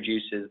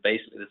produces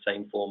basically the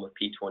same form of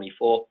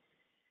P24.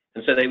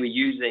 And so they were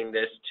using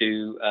this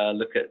to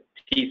look at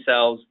T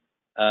cells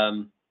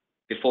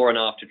before and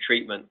after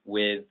treatment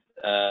with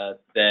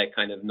their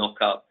kind of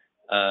knock-up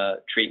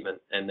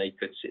treatment. And they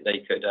could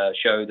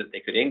show that they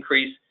could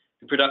increase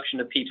the production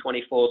of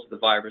P24, so the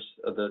virus,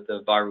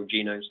 the viral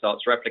genome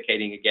starts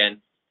replicating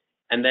again,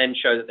 and then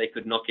show that they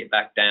could knock it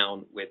back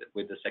down with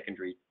the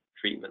secondary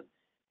treatment.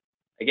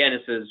 Again,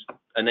 this has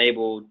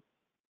enabled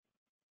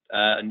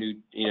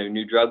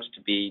new drugs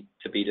to be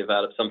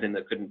developed, something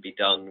that couldn't be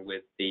done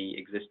with the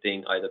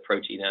existing either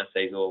protein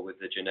assays or with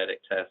the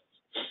genetic tests.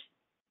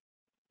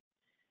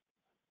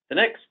 The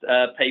next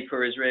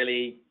paper is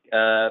really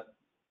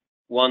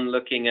one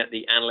looking at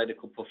the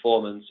analytical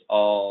performance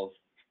of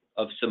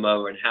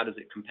Simoa and how does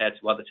it compare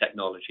to other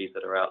technologies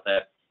that are out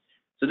there.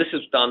 So this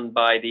was done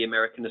by the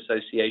American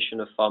Association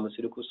of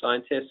Pharmaceutical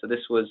Scientists. So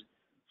this was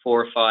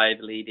 4 or 5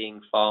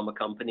 leading pharma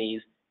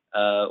companies,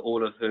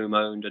 all of whom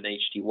owned an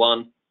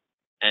HD1,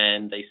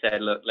 and they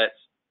said, look, let's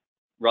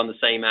run the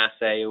same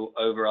assay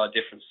over our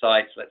different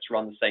sites, let's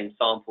run the same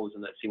samples,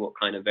 and let's see what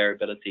kind of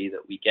variability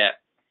that we get.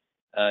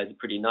 It's a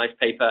pretty nice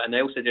paper, and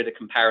they also did a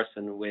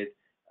comparison with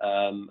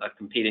a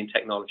competing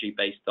technology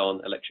based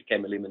on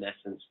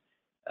electrochemiluminescence,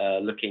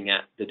 looking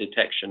at the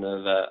detection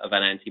of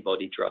an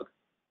antibody drug.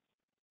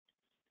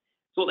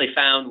 So what they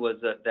found was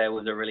that there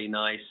was a really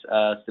nice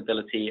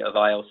stability of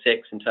IL-6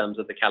 in terms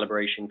of the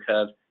calibration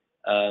curve.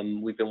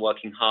 We've been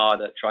working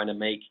hard at trying to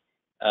make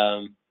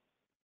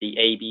the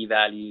AB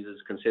values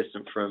as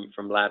consistent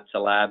from lab to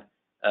lab,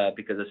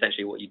 because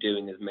essentially what you're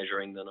doing is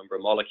measuring the number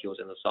of molecules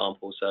in the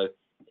sample. So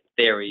in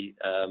theory,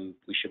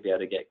 we should be able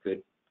to get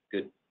good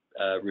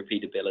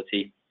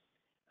repeatability.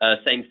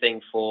 Same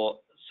thing for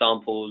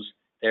samples.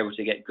 They're able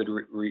to get good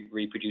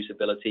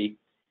reproducibility.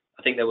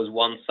 I think there was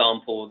one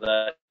sample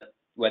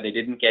where they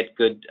didn't get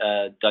good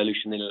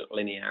dilution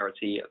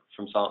linearity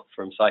from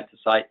site to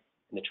site,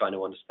 and they're trying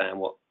to understand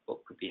what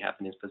could be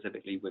happening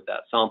specifically with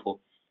that sample.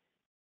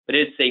 But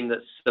it seemed that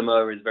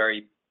Simoa is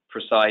very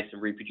precise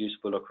and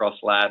reproducible across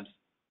labs.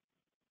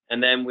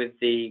 And then with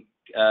the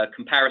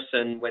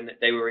comparison, when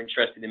they were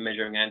interested in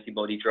measuring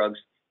antibody drugs,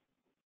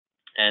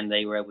 and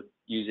they were able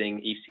using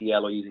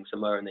ECL or using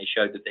Simoa, and they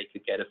showed that they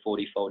could get a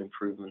 40-fold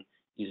improvement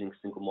using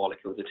single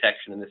molecule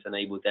detection, and this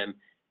enabled them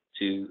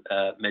to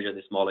measure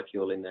this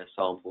molecule in their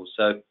samples.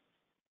 So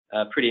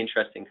pretty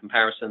interesting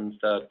comparison,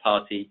 third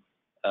party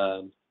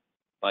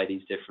by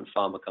these different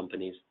pharma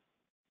companies.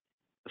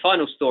 The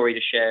final story to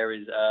share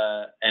is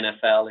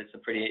NFL. It's a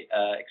pretty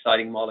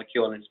exciting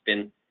molecule, and it's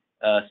been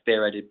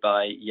spearheaded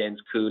by Jens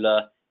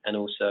Kuhler and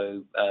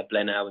also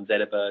Blenau and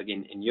Zederberg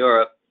in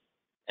Europe.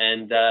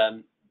 And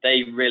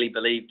they really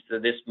believed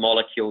that this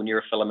molecule,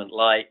 neurofilament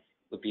light,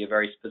 would be a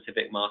very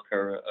specific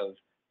marker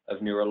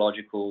of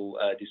neurological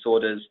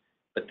disorders,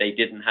 but they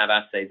didn't have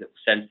assays that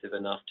were sensitive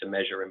enough to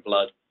measure in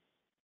blood.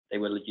 They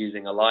were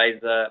using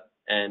ELISA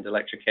and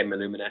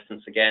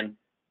electrochemiluminescence again,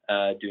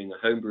 doing a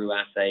homebrew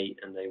assay,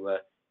 and they were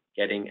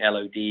getting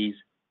LODs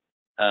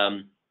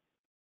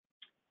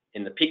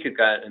in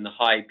the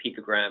high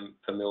picogram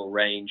per mil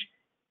range.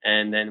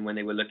 And then when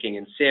they were looking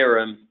in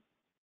serum,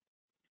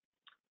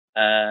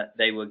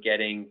 they were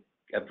getting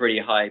a pretty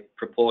high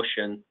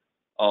proportion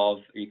of,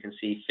 you can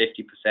see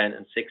 50%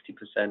 and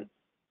 60%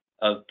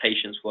 of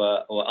patients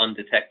were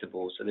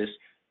undetectable. So this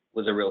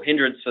was a real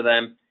hindrance for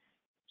them.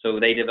 So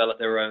they developed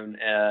their own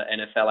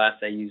NFL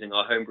assay using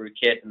our homebrew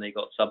kit, and they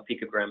got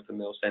sub-picogram per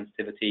mil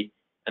sensitivity,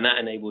 and that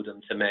enabled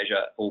them to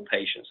measure all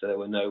patients, so there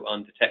were no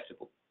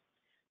undetectable.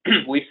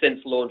 We've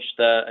since launched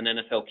an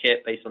NFL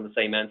kit based on the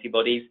same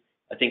antibodies.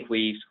 I think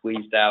we've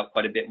squeezed out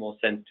quite a bit more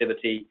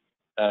sensitivity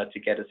to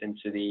get us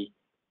into the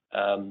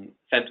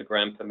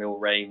femtogram per mil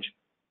range,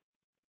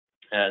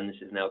 and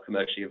this is now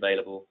commercially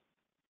available.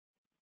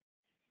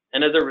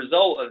 And as a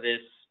result of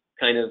this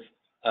kind of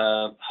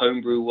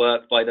homebrew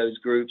work by those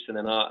groups, and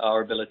then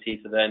our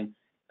ability to then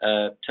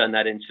turn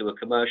that into a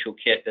commercial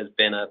kit, there's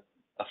been a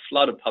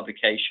flood of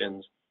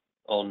publications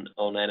on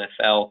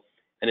NFL,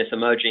 and it's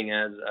emerging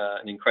as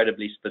an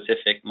incredibly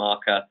specific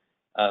marker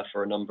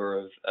for a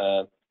number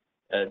of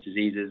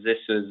diseases. This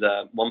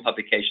was one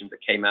publication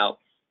that came out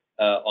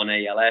on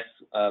ALS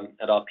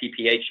at our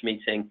PPH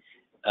meeting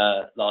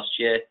last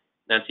year.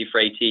 Nancy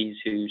Freites,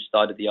 who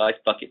started the Ice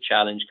Bucket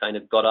Challenge, kind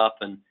of got up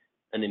and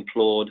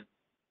implored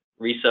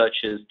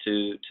researchers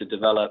to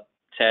develop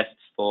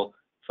tests for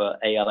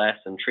ALS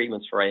and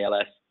treatments for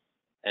ALS.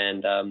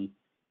 And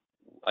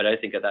I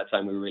don't think at that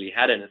time we really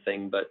had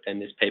anything, but then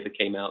this paper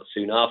came out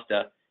soon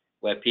after,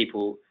 where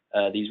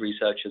these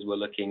researchers were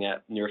looking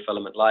at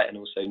neurofilament light and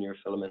also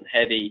neurofilament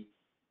heavy,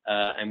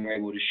 and were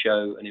able to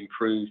show an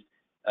improved,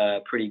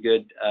 pretty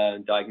good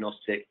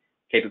diagnostic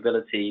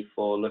capability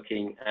for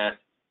looking at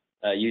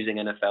using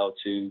NFL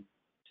to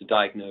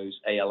diagnose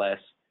ALS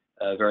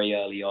very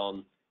early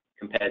on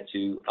compared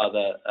to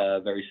other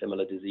very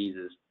similar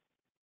diseases.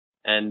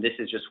 And this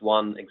is just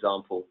one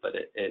example, but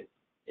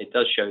it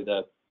does show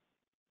the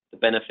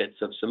benefits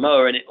of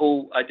Simoa, and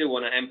I do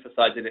want to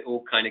emphasize that it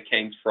all kind of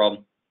came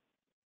from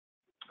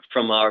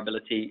our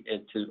ability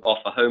to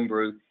offer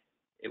homebrew.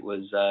 It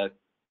was the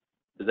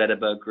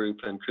Zederberg group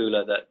and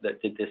Kuhler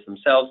that did this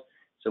themselves.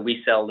 So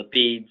we sell the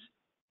beads,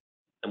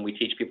 and we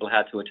teach people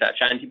how to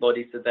attach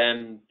antibodies to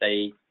them.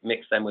 They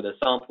mix them with the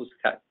samples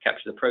to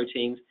capture the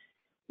proteins.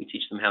 We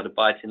teach them how to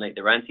biotinylate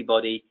their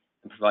antibody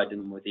and provide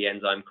them with the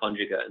enzyme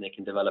conjugate, and they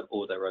can develop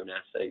all their own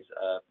assays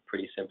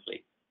pretty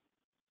simply.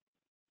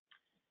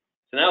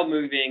 So now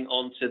moving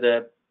on to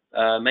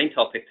the main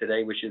topic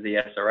today, which is the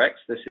SRX.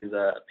 This is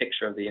a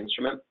picture of the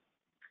instrument.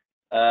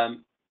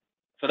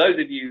 For those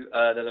of you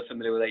that are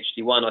familiar with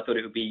HD1, I thought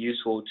it would be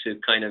useful to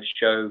kind of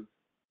show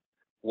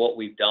what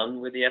we've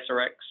done with the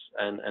SRX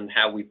and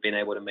how we've been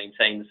able to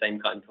maintain the same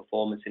kind of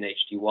performance in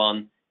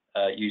HD1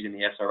 using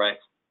the SRX.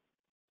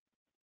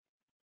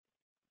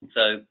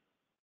 So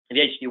the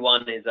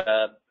HD1 is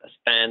a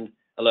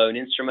stand-alone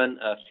instrument,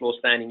 a floor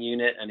standing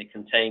unit, and it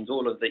contains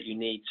all of that you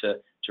need to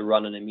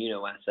run an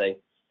immunoassay.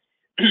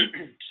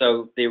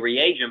 So the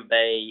reagent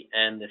bay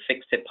and the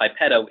fixed tip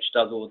pipetta, which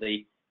does all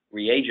the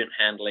reagent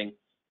handling,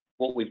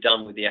 what we've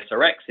done with the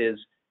SRX is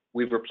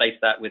we've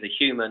replaced that with a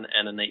human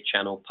and an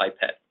 8-channel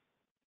pipette.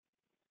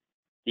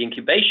 The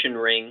incubation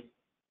ring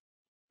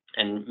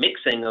and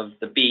mixing of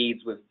the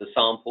beads with the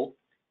sample,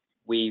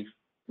 we've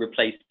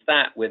replaced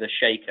that with a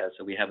shaker.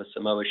 So we have a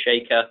Simoa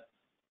shaker,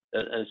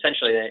 and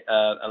essentially it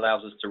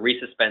allows us to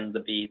resuspend the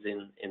beads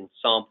in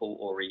sample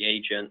or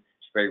reagent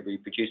very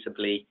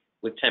reproducibly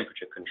with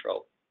temperature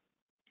control.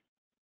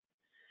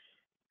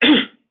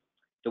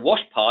 The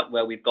wash part,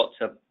 where we've got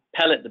to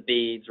pellet the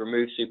beads,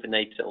 remove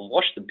supernatant, and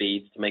wash the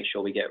beads to make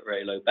sure we get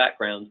very low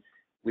background,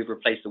 we've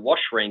replaced the wash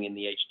ring in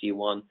the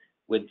HD1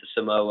 with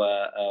the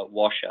Simoa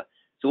washer.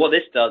 So what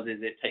this does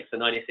is it takes a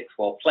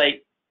 96-well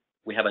plate.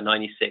 We have a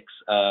 96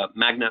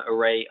 magnet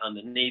array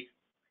underneath,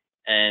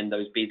 and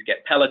those beads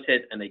get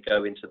pelleted and they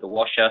go into the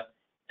washer.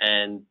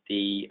 And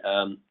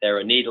there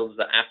are needles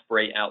that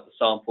aspirate out the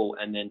sample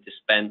and then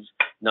dispense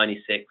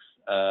 96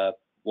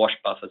 wash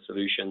buffer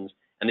solutions.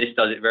 And this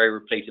does it very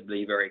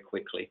repeatably, very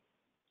quickly.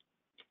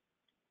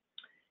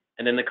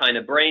 And then the kind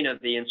of brain of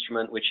the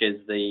instrument, which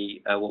is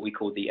the what we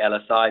call the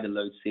LSI, the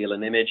load, seal,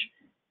 and image,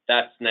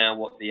 that's now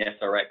what the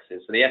SRX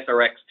is. So the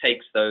SRX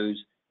takes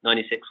those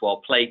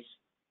 96-well plates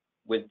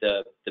with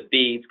the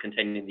beads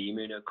containing the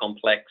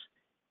immunocomplex,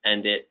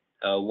 and it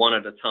one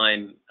at a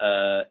time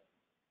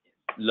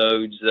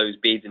loads those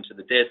beads into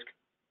the disc,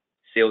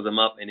 seals them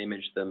up and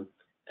images them,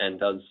 and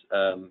does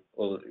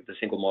all the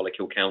single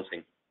molecule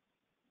counting.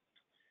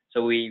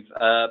 So we've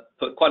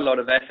put quite a lot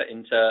of effort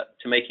into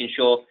making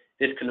sure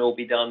this can all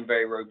be done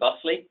very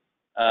robustly.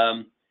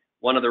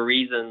 One of the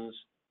reasons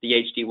the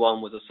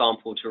HD1 was a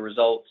sample to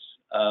results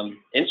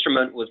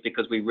instrument was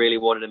because we really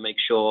wanted to make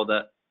sure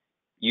that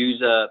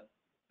user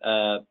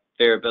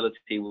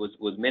variability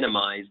was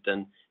minimized.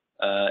 And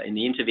in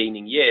the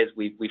intervening years,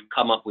 we've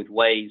come up with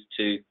ways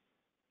to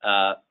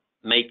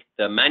make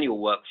the manual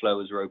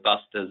workflow as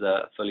robust as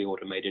a fully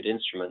automated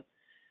instrument.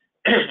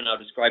 And I'll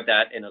describe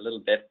that in a little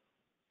bit.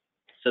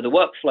 So the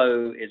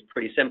workflow is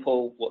pretty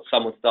simple.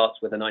 Someone starts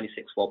with a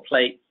 96-well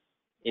plate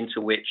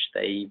into which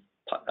they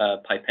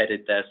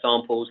pipetted their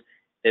samples.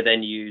 They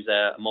then use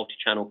a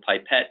multi-channel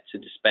pipette to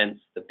dispense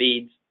the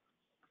beads.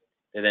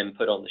 They then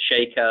put on the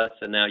shaker.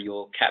 So now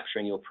you're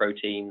capturing your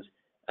proteins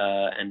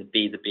and the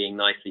beads are being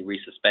nicely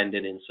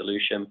resuspended in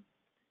solution.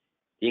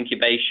 The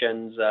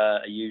incubations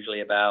are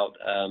usually about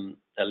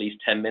at least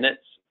 10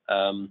 minutes,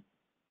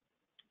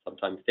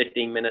 sometimes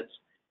 15 minutes.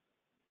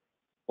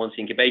 Once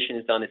the incubation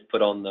is done, it's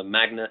put on the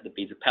magnet, the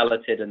beads are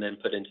pelleted and then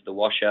put into the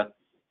washer,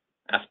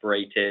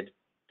 aspirated,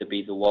 the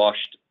beads are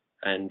washed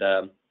and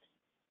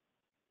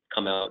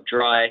come out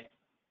dry,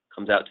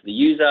 comes out to the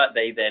user.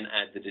 They then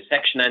add the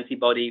dissection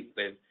antibody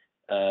with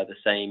the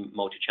same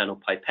multi-channel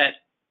pipette,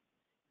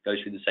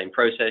 goes through the same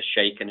process,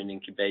 shaken and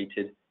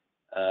incubated,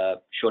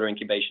 shorter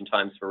incubation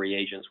times for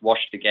reagents,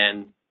 washed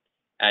again,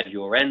 add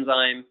your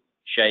enzyme,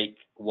 shake,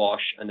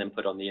 wash, and then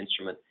put on the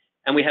instrument.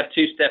 And we have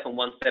 2-step and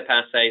 1-step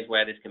assays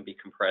where this can be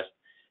compressed.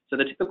 So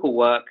the typical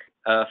work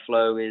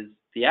flow is,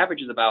 the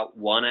average is about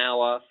 1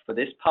 hour for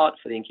this part,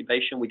 for the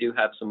incubation. We do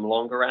have some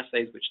longer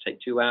assays which take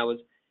 2 hours.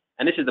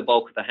 And this is the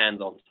bulk of the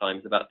hands-on time.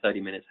 It's about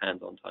 30 minutes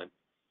hands-on time.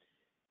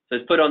 So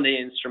it's put on the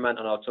instrument,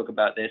 and I'll talk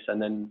about this,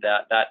 and then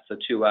that's a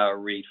 2-hour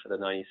read for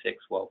the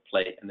 96-well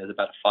plate, and there's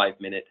about a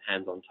 5-minute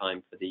hands-on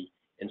time for the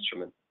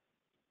instrument.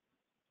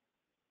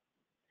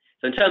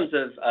 So in terms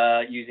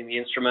of using the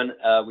instrument,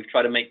 we've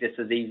tried to make this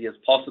as easy as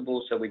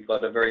possible. So we've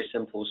got a very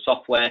simple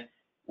software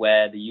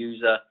where the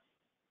user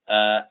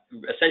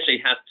essentially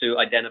has to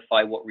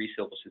identify what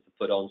resources to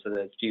put on. So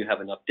do you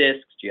have enough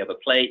discs? Do you have a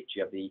plate? Do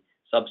you have the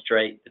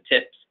substrate, the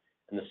tips,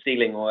 and the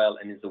sealing oil?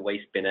 And is the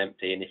waste bin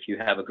empty? And if you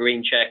have a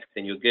green check,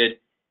 then you're good.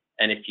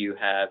 And if you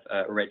have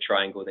a red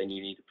triangle, then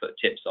you need to put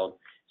tips on.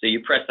 So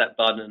you press that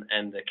button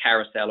and the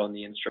carousel on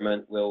the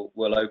instrument will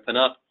open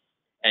up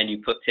and you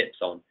put tips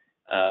on.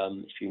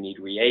 If you need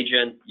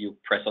reagent, you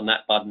press on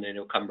that button and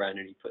it'll come around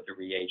and you put the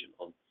reagent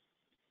on.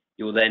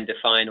 You will then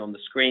define on the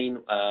screen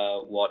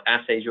what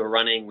assays you're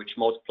running, which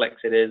multiplex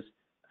it is,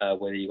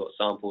 whether you've got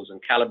samples and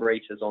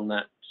calibrators on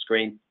that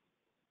screen.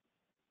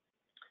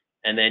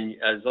 And then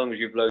as long as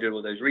you've loaded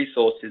all those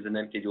resources and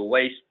emptied your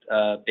waste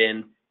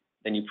bin,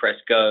 then you press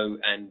go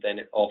and then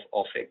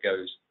off it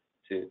goes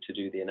to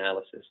do the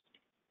analysis.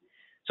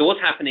 So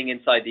what's happening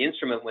inside the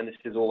instrument when this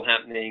is all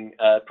happening?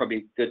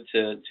 Probably good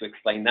to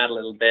explain that a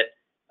little bit.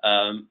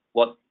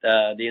 What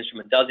the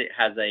instrument does, it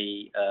has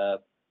a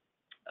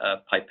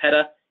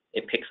pipetta.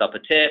 It picks up a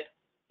tip.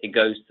 It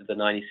goes to the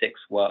 96.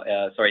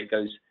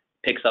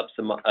 Picks up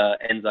some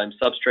enzyme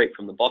substrate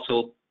from the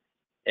bottle.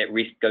 It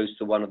goes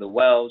to one of the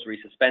wells,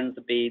 resuspends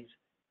the beads,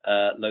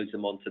 loads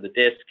them onto the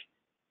disc.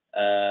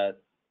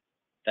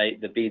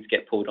 The beads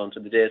get pulled onto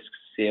the disc,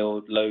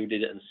 sealed,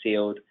 loaded, and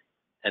sealed,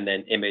 and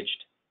then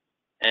imaged.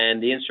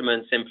 And the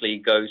instrument simply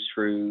goes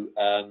through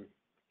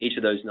each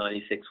of those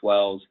 96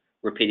 wells,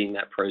 repeating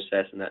that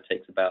process, and that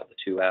takes about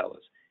 2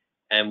 hours.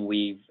 And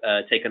we've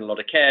taken a lot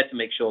of care to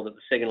make sure that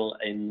the signal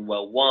in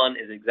well 1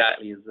 is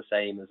exactly the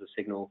same as the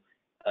signal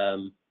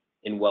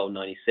in well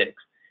 96.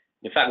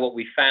 In fact, what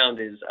we found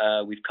is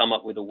we've come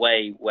up with a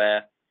way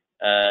where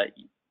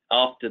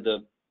after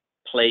the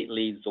plate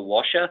leaves the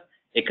washer,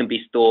 it can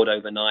be stored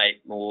overnight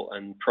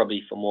and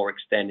probably for more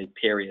extended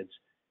periods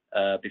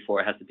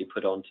before it has to be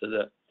put onto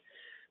the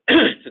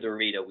to the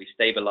reader. We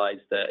stabilize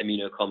the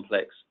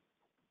immunocomplex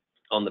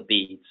on the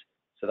beads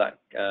So that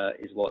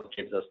is what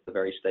gives us the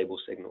very stable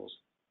signals.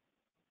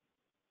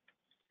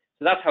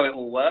 So that's how it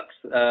all works.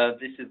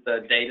 This is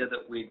the data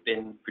that we've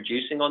been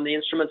producing on the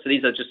instrument. So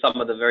these are just some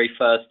of the very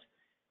first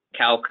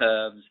cow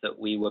curves that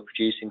we were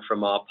producing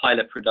from our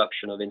pilot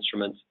production of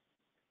instruments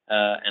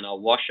and our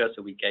washer.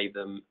 So we gave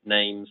them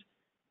names.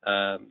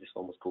 This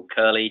one was called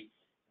Curly.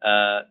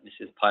 This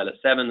is Pilot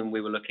 7, and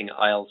we were looking at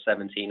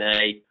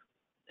IL-17A.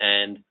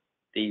 And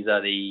these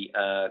are the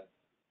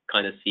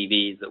kind of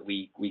CVs that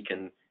we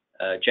can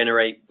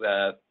generate,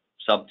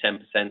 sub 10%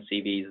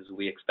 CVs as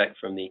we expect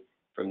from the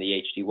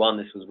HD1.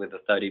 This was with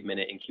a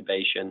 30-minute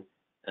incubation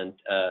and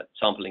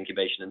sample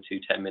incubation and 2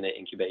 10-minute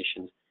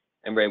incubations,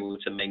 and we're able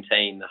to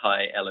maintain the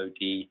high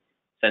LOD,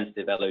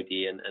 sensitive LOD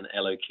and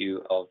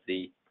LOQ of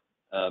the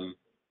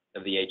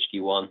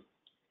HD1.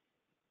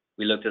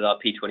 We looked at our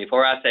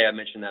P24 assay. I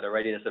mentioned that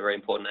already. That's a very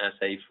important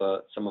assay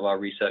for some of our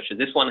researchers.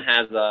 This one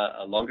has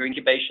a longer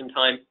incubation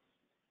time,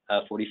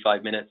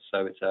 45 minutes,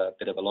 so it's a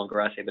bit of a longer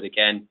assay, but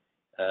again,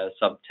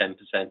 sub 10%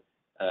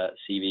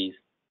 CVs.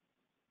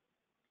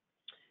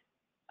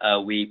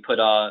 We put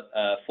our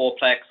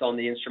 4-plex on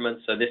the instrument.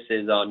 So this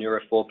is our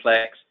Neuro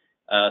 4-plex.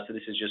 So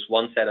this is just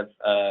one set of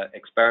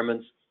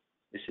experiments.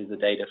 This is the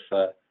data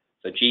for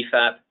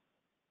GFAP,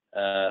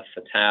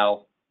 for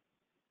tau,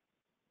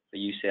 for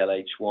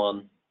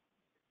UCLH1,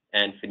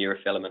 and for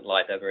neurofilament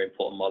light, that very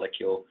important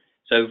molecule.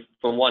 So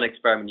from one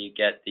experiment, you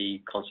get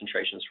the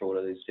concentrations for all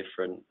of these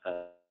different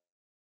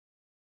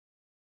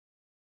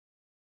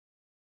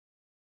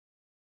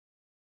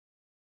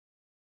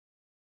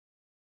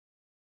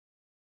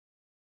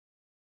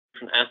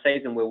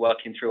assays, and we're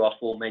working through our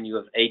full menu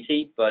of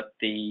 80, but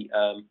the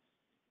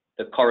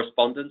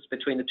correspondence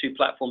between the two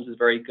platforms is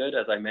very good.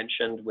 As I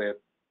mentioned, we're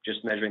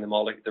just measuring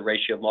the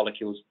ratio of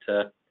molecules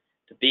to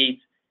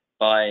beads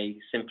by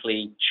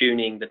simply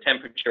tuning the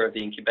temperature of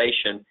the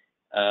incubation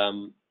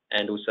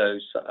and also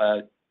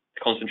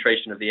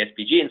concentration of the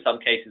SPG. In some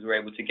cases,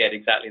 we're able to get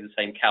exactly the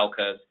same cow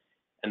curves,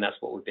 and that's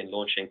what we've been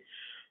launching.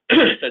 So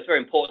it's very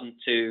important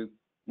to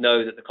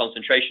know that the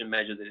concentration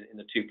measures in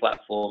the two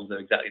platforms are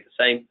exactly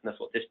the same, and that's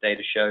what this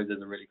data shows.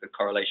 There's a really good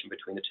correlation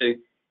between the two.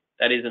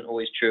 That isn't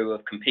always true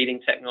of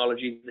competing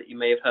technologies that you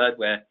may have heard,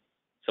 where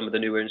some of the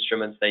newer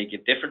instruments, they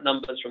give different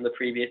numbers from the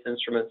previous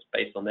instruments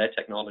based on their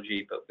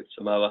technology, but with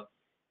Simoa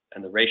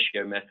and the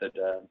ratio method,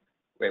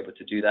 we're able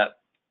to do that.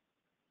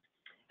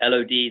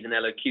 LODs and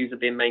LOQs have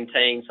been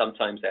maintained.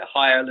 Sometimes they're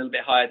higher, a little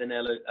bit higher than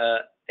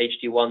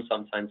HD1.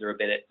 Sometimes they're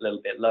a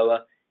little bit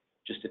lower,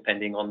 just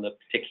depending on the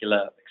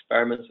particular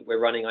experiments that we're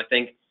running, I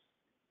think.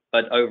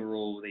 But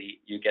overall,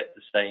 you get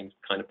the same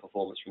kind of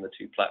performance from the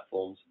two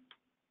platforms.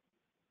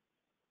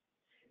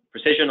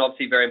 Precision,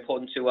 obviously very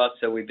important to us.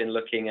 So we've been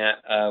looking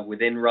at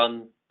within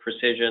run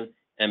precision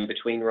and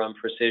between run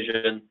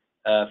precision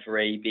for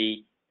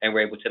AEB, and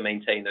we're able to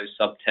maintain those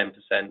sub 10%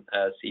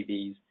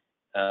 CVs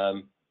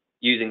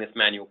using this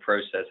manual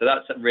process. So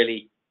that's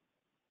really,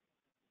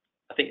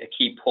 I think, a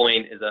key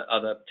point, is that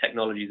other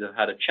technologies have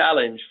had a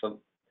challenge for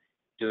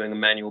doing a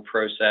manual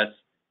process.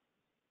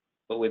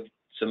 But with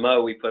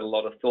Simoa, we put a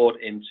lot of thought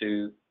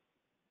into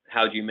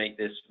how do you make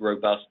this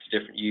robust to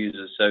different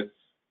users. So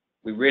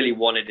we really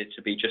wanted it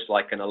to be just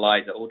like an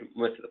ELISA,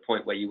 almost at the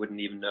point where you wouldn't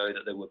even know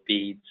that there were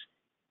beads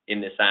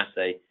in this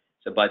assay.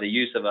 So by the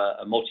use of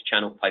a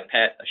multi-channel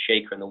pipette, a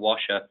shaker, and a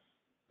washer,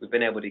 we've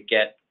been able to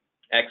get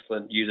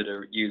excellent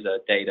user-to-user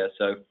data.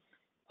 So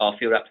our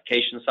field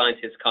application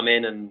scientists come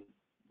in, and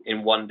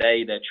in one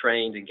day they're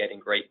trained and getting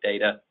great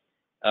data.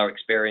 Our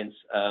experience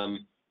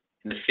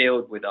in the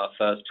field with our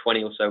first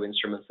 20 or so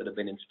instruments that have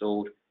been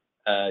installed,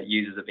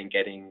 users have been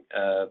getting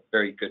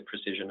very good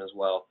precision as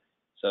well.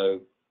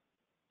 So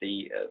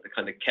the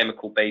kind of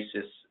chemical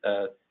basis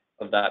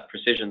of that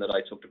precision that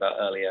I talked about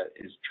earlier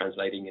is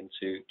translating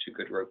into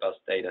good, robust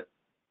data.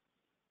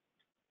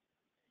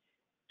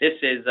 This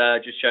is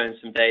just showing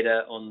some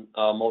data on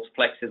our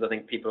multiplexes. I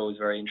think people are always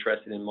very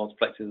interested in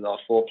multiplexes. Our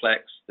 4-plex,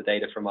 the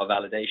data from our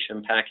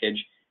validation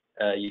package.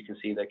 You can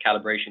see the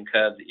calibration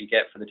curves that you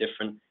get for the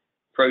different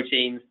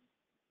proteins.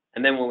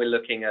 And then when we're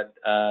looking at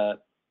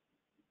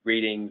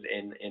readings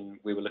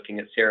we were looking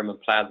at serum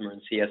and plasma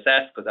and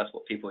CSS, because that's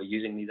what people are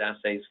using these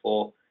assays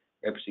for.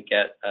 We're able to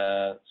get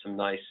some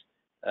nice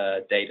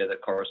data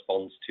that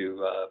corresponds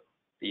to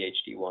the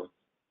HD1.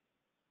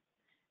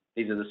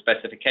 These are the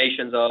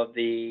specifications of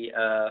the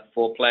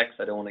 4-plex.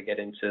 I don't want to get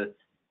into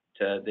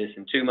this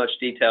in too much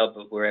detail,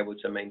 but we're able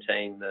to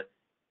maintain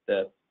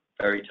the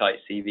very tight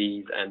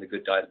CVs and the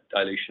good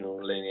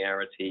dilutional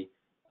linearity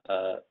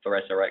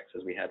for SRX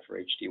as we had for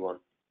HD1.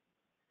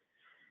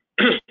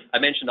 I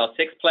mentioned our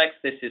 6-plex.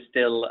 This is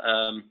still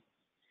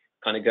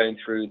kind of going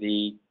through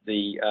the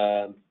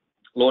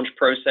launch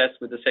process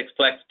with the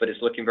 6-plex, but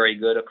it's looking very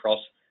good across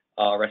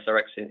our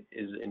SRX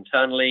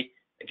internally.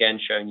 Again,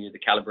 showing you the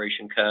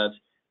calibration curves,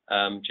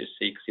 just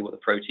so you can see what the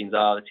proteins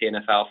are: the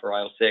TNF alpha,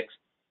 IL-6,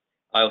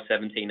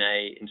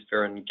 IL-17A,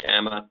 interferon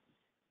gamma,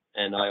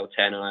 and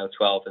IL-10 and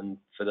IL-12. And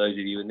for those of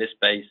you in this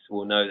space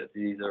will know that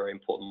these are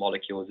important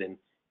molecules in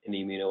the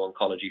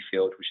immuno-oncology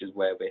field, which is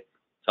where we're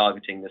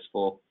targeting this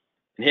for.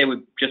 And here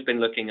we've just been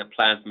looking at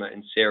plasma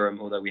and serum,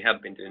 although we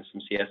have been doing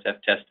some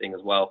CSF testing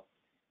as well,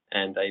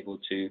 and able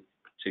to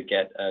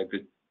get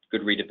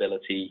good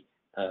readability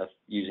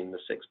using the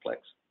 6-plex.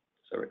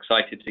 So we're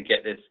excited to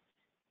get this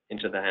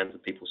into the hands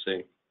of people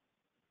soon.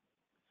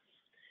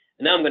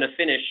 And now I'm going to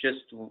finish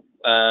just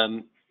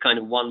kind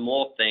of one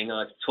more thing.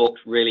 I've talked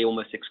really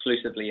almost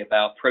exclusively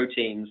about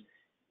proteins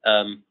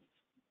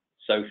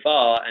so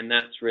far, and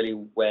that's really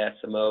where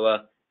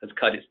Simoa has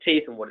cut its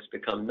teeth and what it's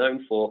become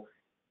known for.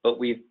 But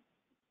we've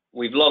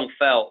long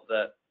felt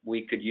that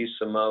we could use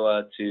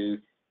Simoa to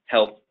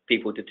help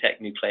people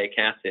detect nucleic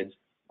acids.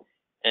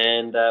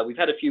 And we've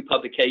had a few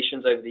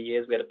publications over the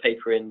years. We had a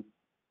paper in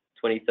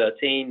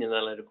 2013 in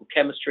analytical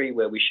chemistry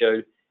where we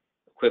showed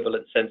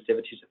equivalent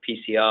sensitivities of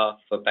PCR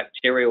for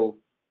bacterial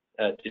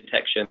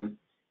detection.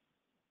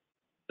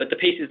 But the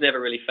pieces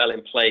never really fell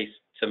in place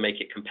to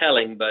make it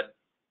compelling. But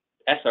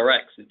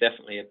SRX is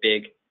definitely a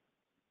big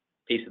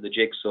piece of the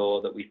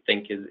jigsaw that we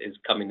think is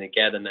coming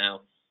together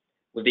now.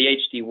 With the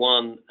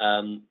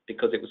HD1,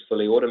 because it was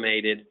fully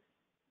automated,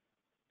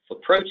 for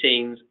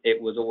proteins,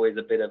 it was always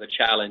a bit of a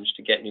challenge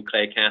to get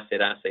nucleic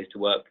acid assays to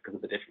work because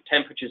of the different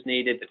temperatures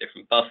needed, the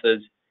different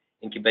buffers,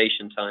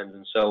 incubation times,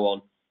 and so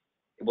on.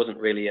 It wasn't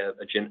really a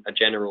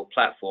general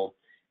platform.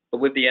 But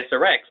with the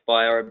SRX,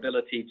 by our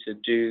ability to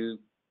do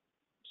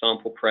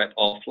sample prep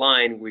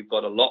offline, we've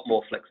got a lot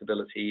more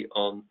flexibility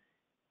on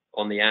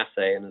the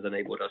assay and has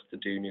enabled us to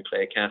do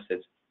nucleic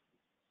acids.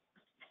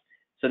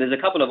 So there's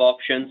a couple of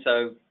options.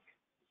 So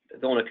I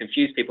don't want to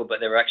confuse people, but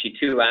there are actually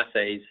two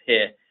assays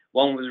here.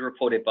 One was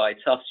reported by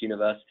Tufts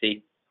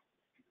University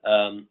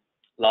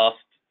last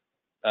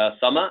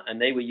summer,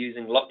 and they were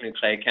using locked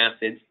nucleic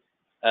acids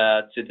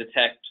to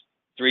detect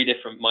 3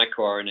 different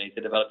microRNAs.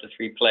 They developed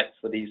a 3-plex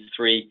for these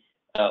 3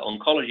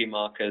 oncology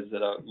markers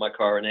that are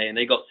microRNA, and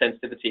they got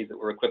sensitivities that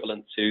were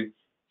equivalent to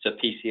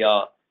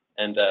PCR.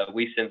 And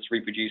we since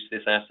reproduced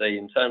this assay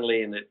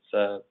internally, and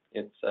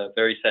it's a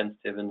very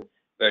sensitive and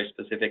very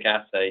specific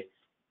assay.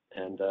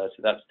 And so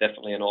that's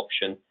definitely an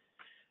option.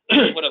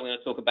 What I'm going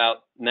to talk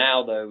about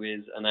now, though,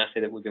 is an assay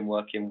that we've been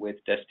working with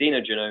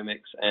Destina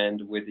Genomics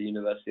and with the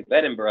University of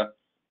Edinburgh,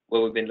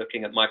 where we've been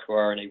looking at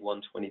microRNA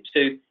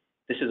 122.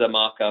 This is a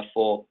marker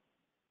for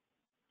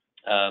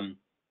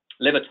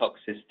liver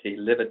toxicity,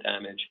 liver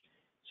damage.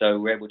 So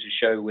we're able to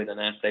show with an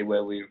assay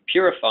where we're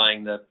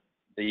purifying the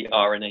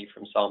RNA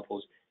from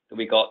samples that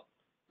we got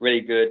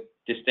really good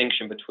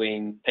distinction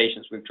between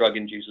patients with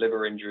drug-induced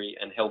liver injury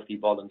and healthy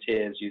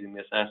volunteers using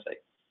this assay.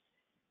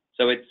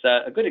 So it's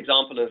a good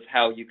example of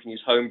how you can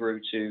use homebrew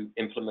to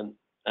implement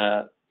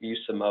use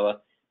Simoa.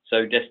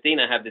 So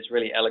Destina have this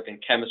really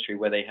elegant chemistry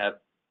where they have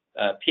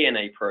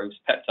PNA probes,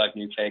 peptide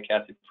nucleic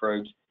acid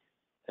probes,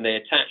 and they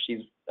attach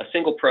a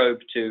single probe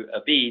to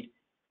a bead,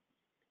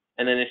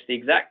 and then if the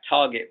exact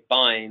target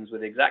binds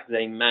with the exact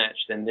same match,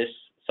 then this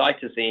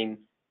cytosine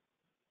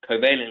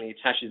covalently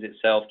attaches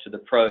itself to the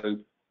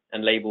probe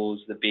and labels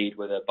the bead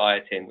with a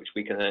biotin, which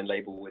we can then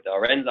label with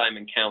our enzyme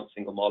and count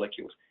single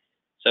molecules.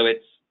 So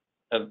it's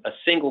a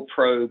single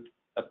probe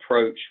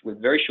approach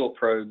with very short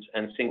probes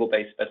and single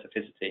base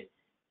specificity.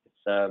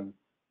 It's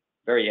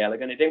very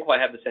elegant. It didn't quite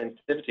have the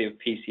sensitivity of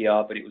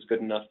PCR, but it was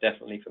good enough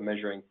definitely for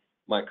measuring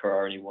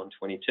microRNA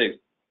 122.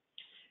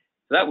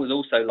 So that was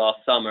also last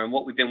summer, and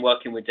what we've been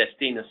working with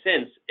Destina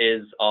since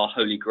is our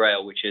holy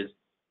grail, which is,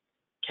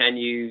 can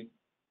you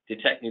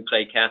detect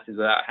nucleic acids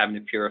without having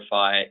to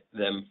purify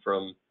them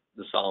from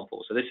the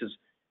sample? So this is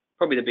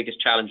probably the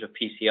biggest challenge of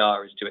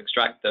PCR, is to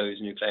extract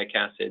those nucleic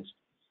acids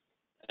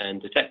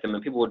and detect them,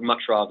 and people would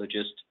much rather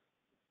just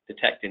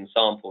detect in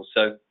samples.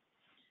 So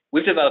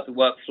we've developed a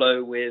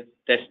workflow with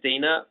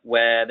Destina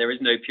where there is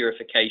no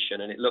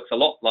purification, and it looks a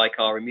lot like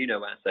our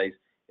immunoassays.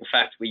 In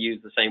fact, we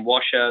use the same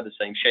washer, the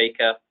same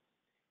shaker,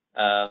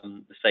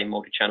 the same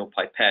multi-channel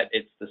pipette.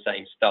 It's the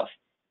same stuff.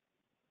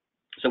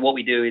 So what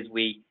we do is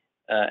we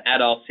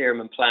add our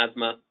serum and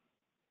plasma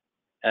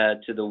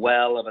to the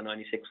well of a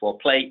 96-well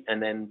plate,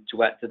 and then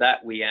to add to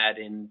that, we add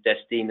in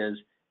Destina's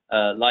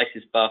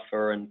lysis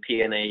buffer and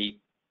PNA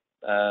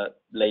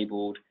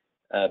labeled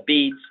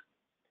beads.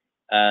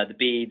 The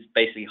beads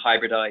basically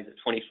hybridize at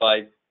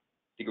 25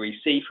 degrees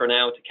C for an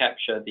hour to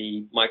capture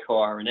the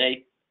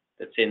microRNA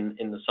that's in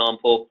the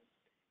sample.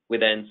 We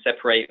then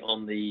separate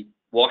on the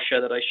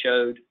washer that I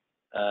showed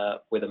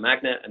with a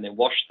magnet and then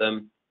wash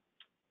them.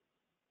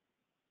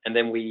 And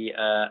then we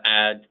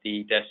add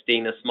the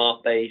Destina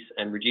smart base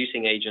and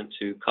reducing agent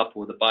to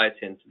couple the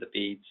biotin to the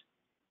beads.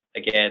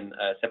 Again,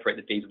 separate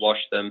the beads,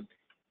 wash them.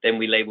 Then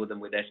we label them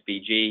with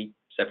SBG,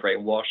 separate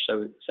and wash.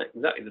 So it's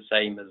exactly the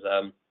same as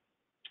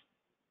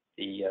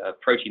the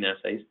protein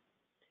assays.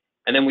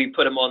 And then we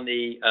put them on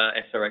the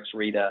SRX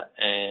reader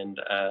and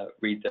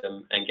read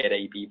them and get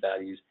AB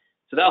values.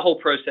 So that whole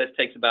process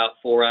takes about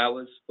 4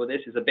 hours for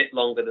this. It's a bit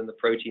longer than the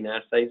protein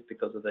assays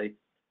because of the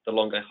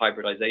longer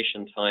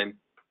hybridization time,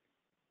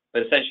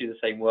 but essentially the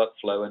same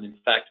workflow. And in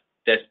fact,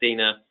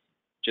 Destina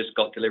just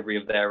got delivery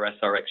of their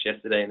SRX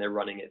yesterday, and they're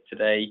running it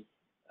today.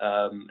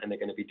 And they're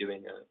going to be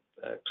doing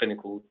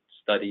clinical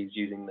studies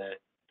using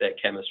their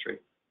chemistry.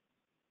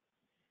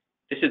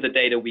 This is the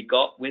data we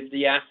got with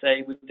the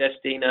assay with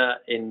Destina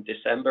in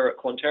December at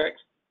Quanterix.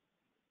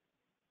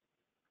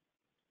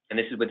 And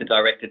this is with the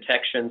direct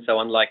detection. So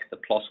unlike the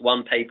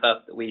PLOS-1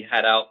 paper that we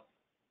had out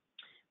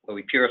where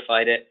we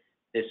purified it,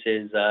 this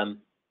is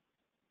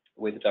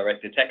with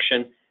direct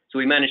detection. So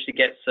we managed to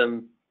get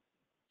some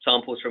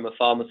samples from a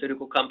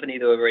pharmaceutical company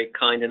that were very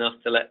kind enough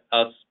to let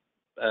us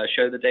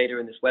show the data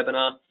in this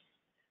webinar.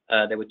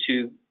 There were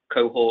 2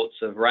 cohorts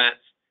of rats.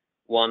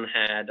 One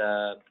had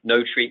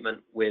no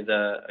treatment with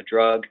a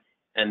drug,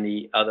 and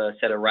the other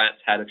set of rats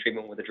had a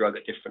treatment with a drug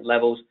at different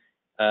levels.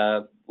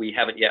 We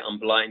haven't yet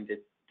unblinded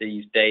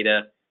these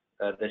data.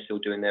 They're still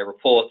doing their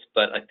reports,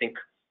 but I think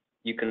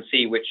you can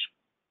see which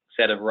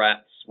set of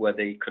rats were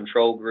the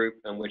control group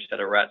and which set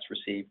of rats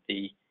received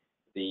the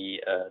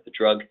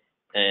drug.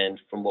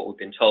 And from what we've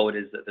been told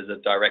is that there's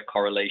a direct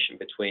correlation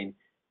between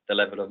the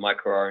level of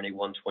microRNA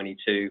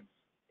 122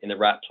 in the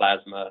rat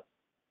plasma,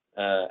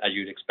 as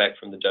you'd expect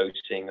from the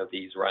dosing of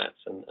these rats,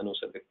 and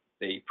also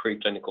the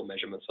preclinical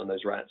measurements on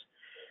those rats.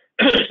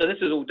 So this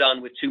is all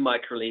done with 2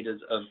 microliters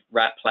of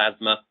rat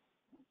plasma,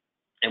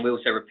 and we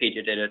also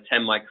repeated it at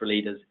 10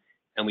 microliters,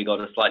 and we got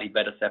a slightly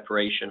better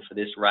separation for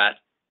this rat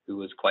who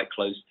was quite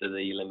close to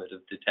the limit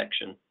of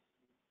detection,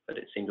 but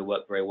it seemed to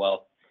work very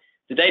well.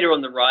 The data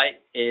on the right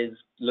is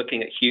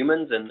looking at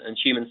humans and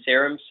human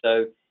serum.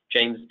 So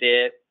James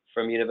Deere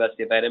from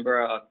University of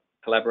Edinburgh, our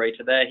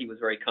collaborator there, he was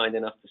very kind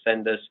enough to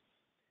send us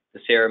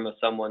the serum of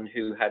someone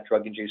who had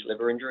drug-induced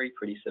liver injury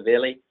pretty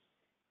severely.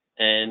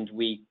 And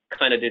we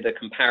kind of did a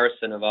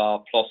comparison of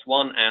our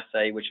PLOS-1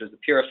 assay, which was the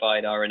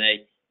purified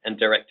RNA, and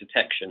direct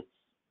detection.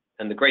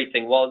 And the great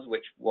thing was,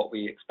 what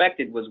we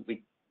expected was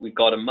we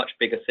got a much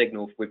bigger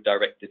signal with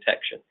direct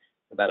detection,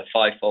 about a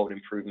 5-fold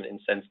improvement in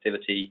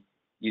sensitivity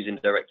using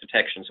direct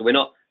detection. So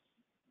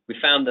we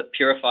found that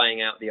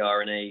purifying out the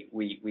RNA,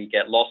 we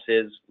get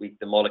losses,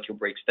 the molecule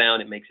breaks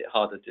down, it makes it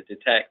harder to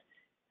detect.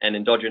 And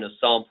endogenous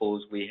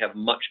samples, we have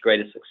much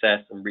greater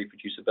success and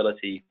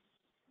reproducibility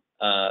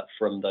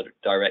from the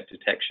direct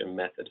detection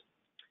method.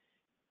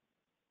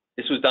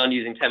 This was done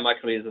using 10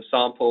 microliters of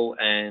sample,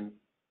 and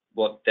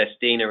what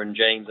Destina and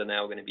James are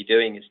now going to be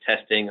doing is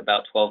testing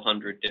about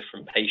 1,200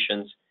 different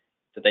patients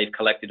that they've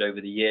collected over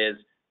the years,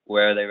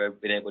 where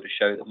they've been able to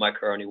show that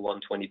microRNA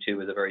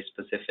 122 is a very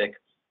specific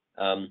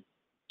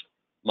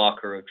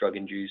marker of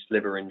drug-induced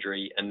liver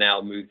injury, and now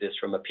move this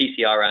from a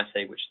PCR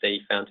assay, which they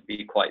found to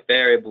be quite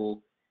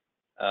variable,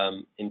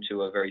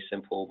 into a very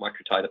simple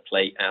microtiter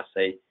plate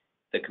assay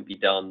that can be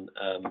done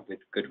with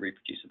good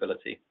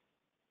reproducibility.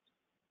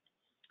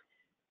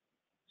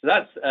 So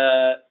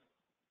that's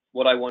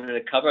what I wanted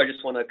to cover. I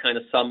just want to kind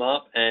of sum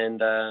up. And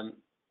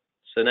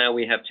so now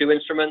we have 2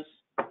 instruments,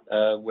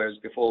 whereas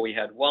before we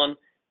had 1.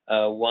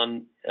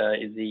 One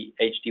is the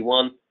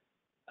HD1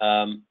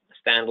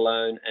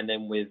 standalone, and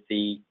then with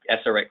the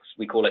SRX,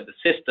 we call it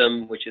the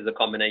system, which is a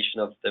combination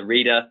of the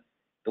reader,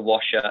 the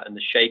washer, and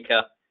the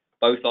shaker.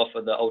 Both offer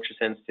the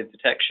ultra-sensitive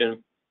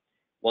detection.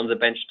 One's a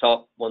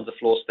benchtop, one's a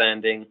floor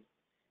standing.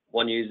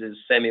 One uses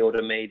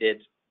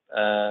semi-automated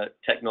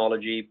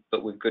technology,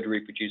 but with good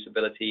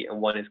reproducibility, and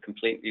one is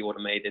completely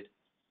automated.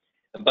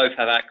 And both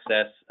have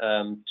access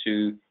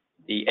to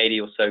the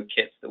 80 or so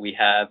kits that we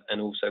have, and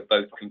also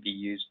both can be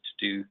used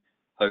to do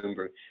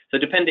homebrew. So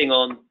depending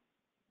on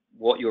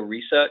what your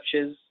research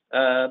is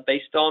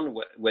based on,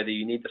 whether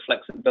you need the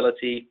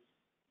flexibility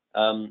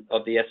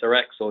of the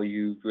SRX, or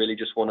you really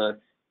just want to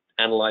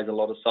analyze a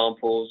lot of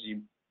samples,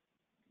 you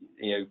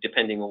know,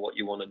 depending on what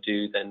you want to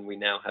do, then we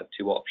now have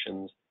 2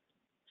 options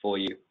for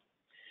you.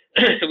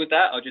 So with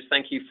that, I'll just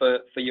thank you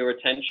for your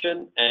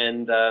attention,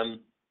 and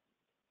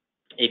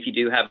if you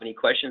do have any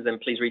questions, then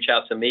please reach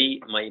out to me.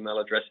 My email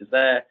address is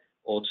there,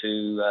 or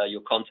to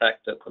your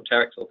contact at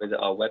Quanterix, or visit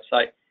our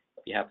website.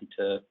 I'll be happy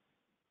to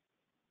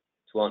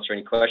answer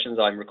any questions.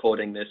 I'm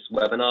recording this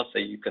webinar, so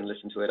you can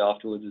listen to it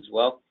afterwards as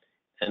well.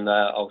 And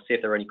I'll see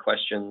if there are any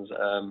questions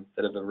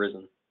that have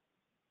arisen.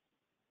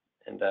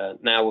 And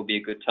now will be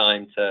a good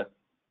time to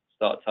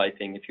start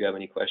typing if you have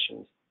any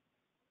questions.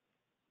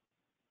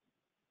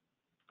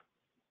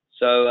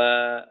 So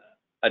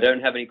I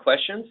don't have any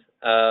questions.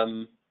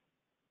 I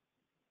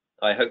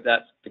hope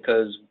that's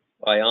because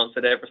I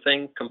answered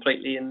everything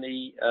completely in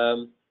the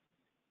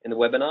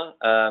webinar.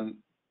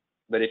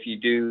 But if you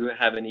do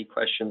have any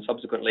questions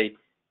subsequently,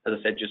 as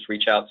I said, just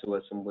reach out to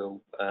us and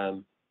we'll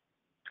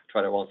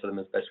try to answer them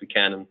as best we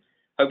can, and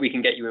hope we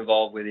can get you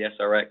involved with the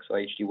SRX or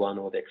HD1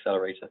 or the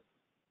accelerator.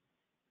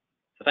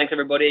 So thanks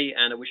everybody,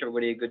 and I wish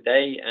everybody a good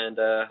day, and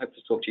hope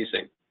to talk to you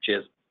soon.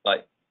 Cheers.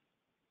 Bye.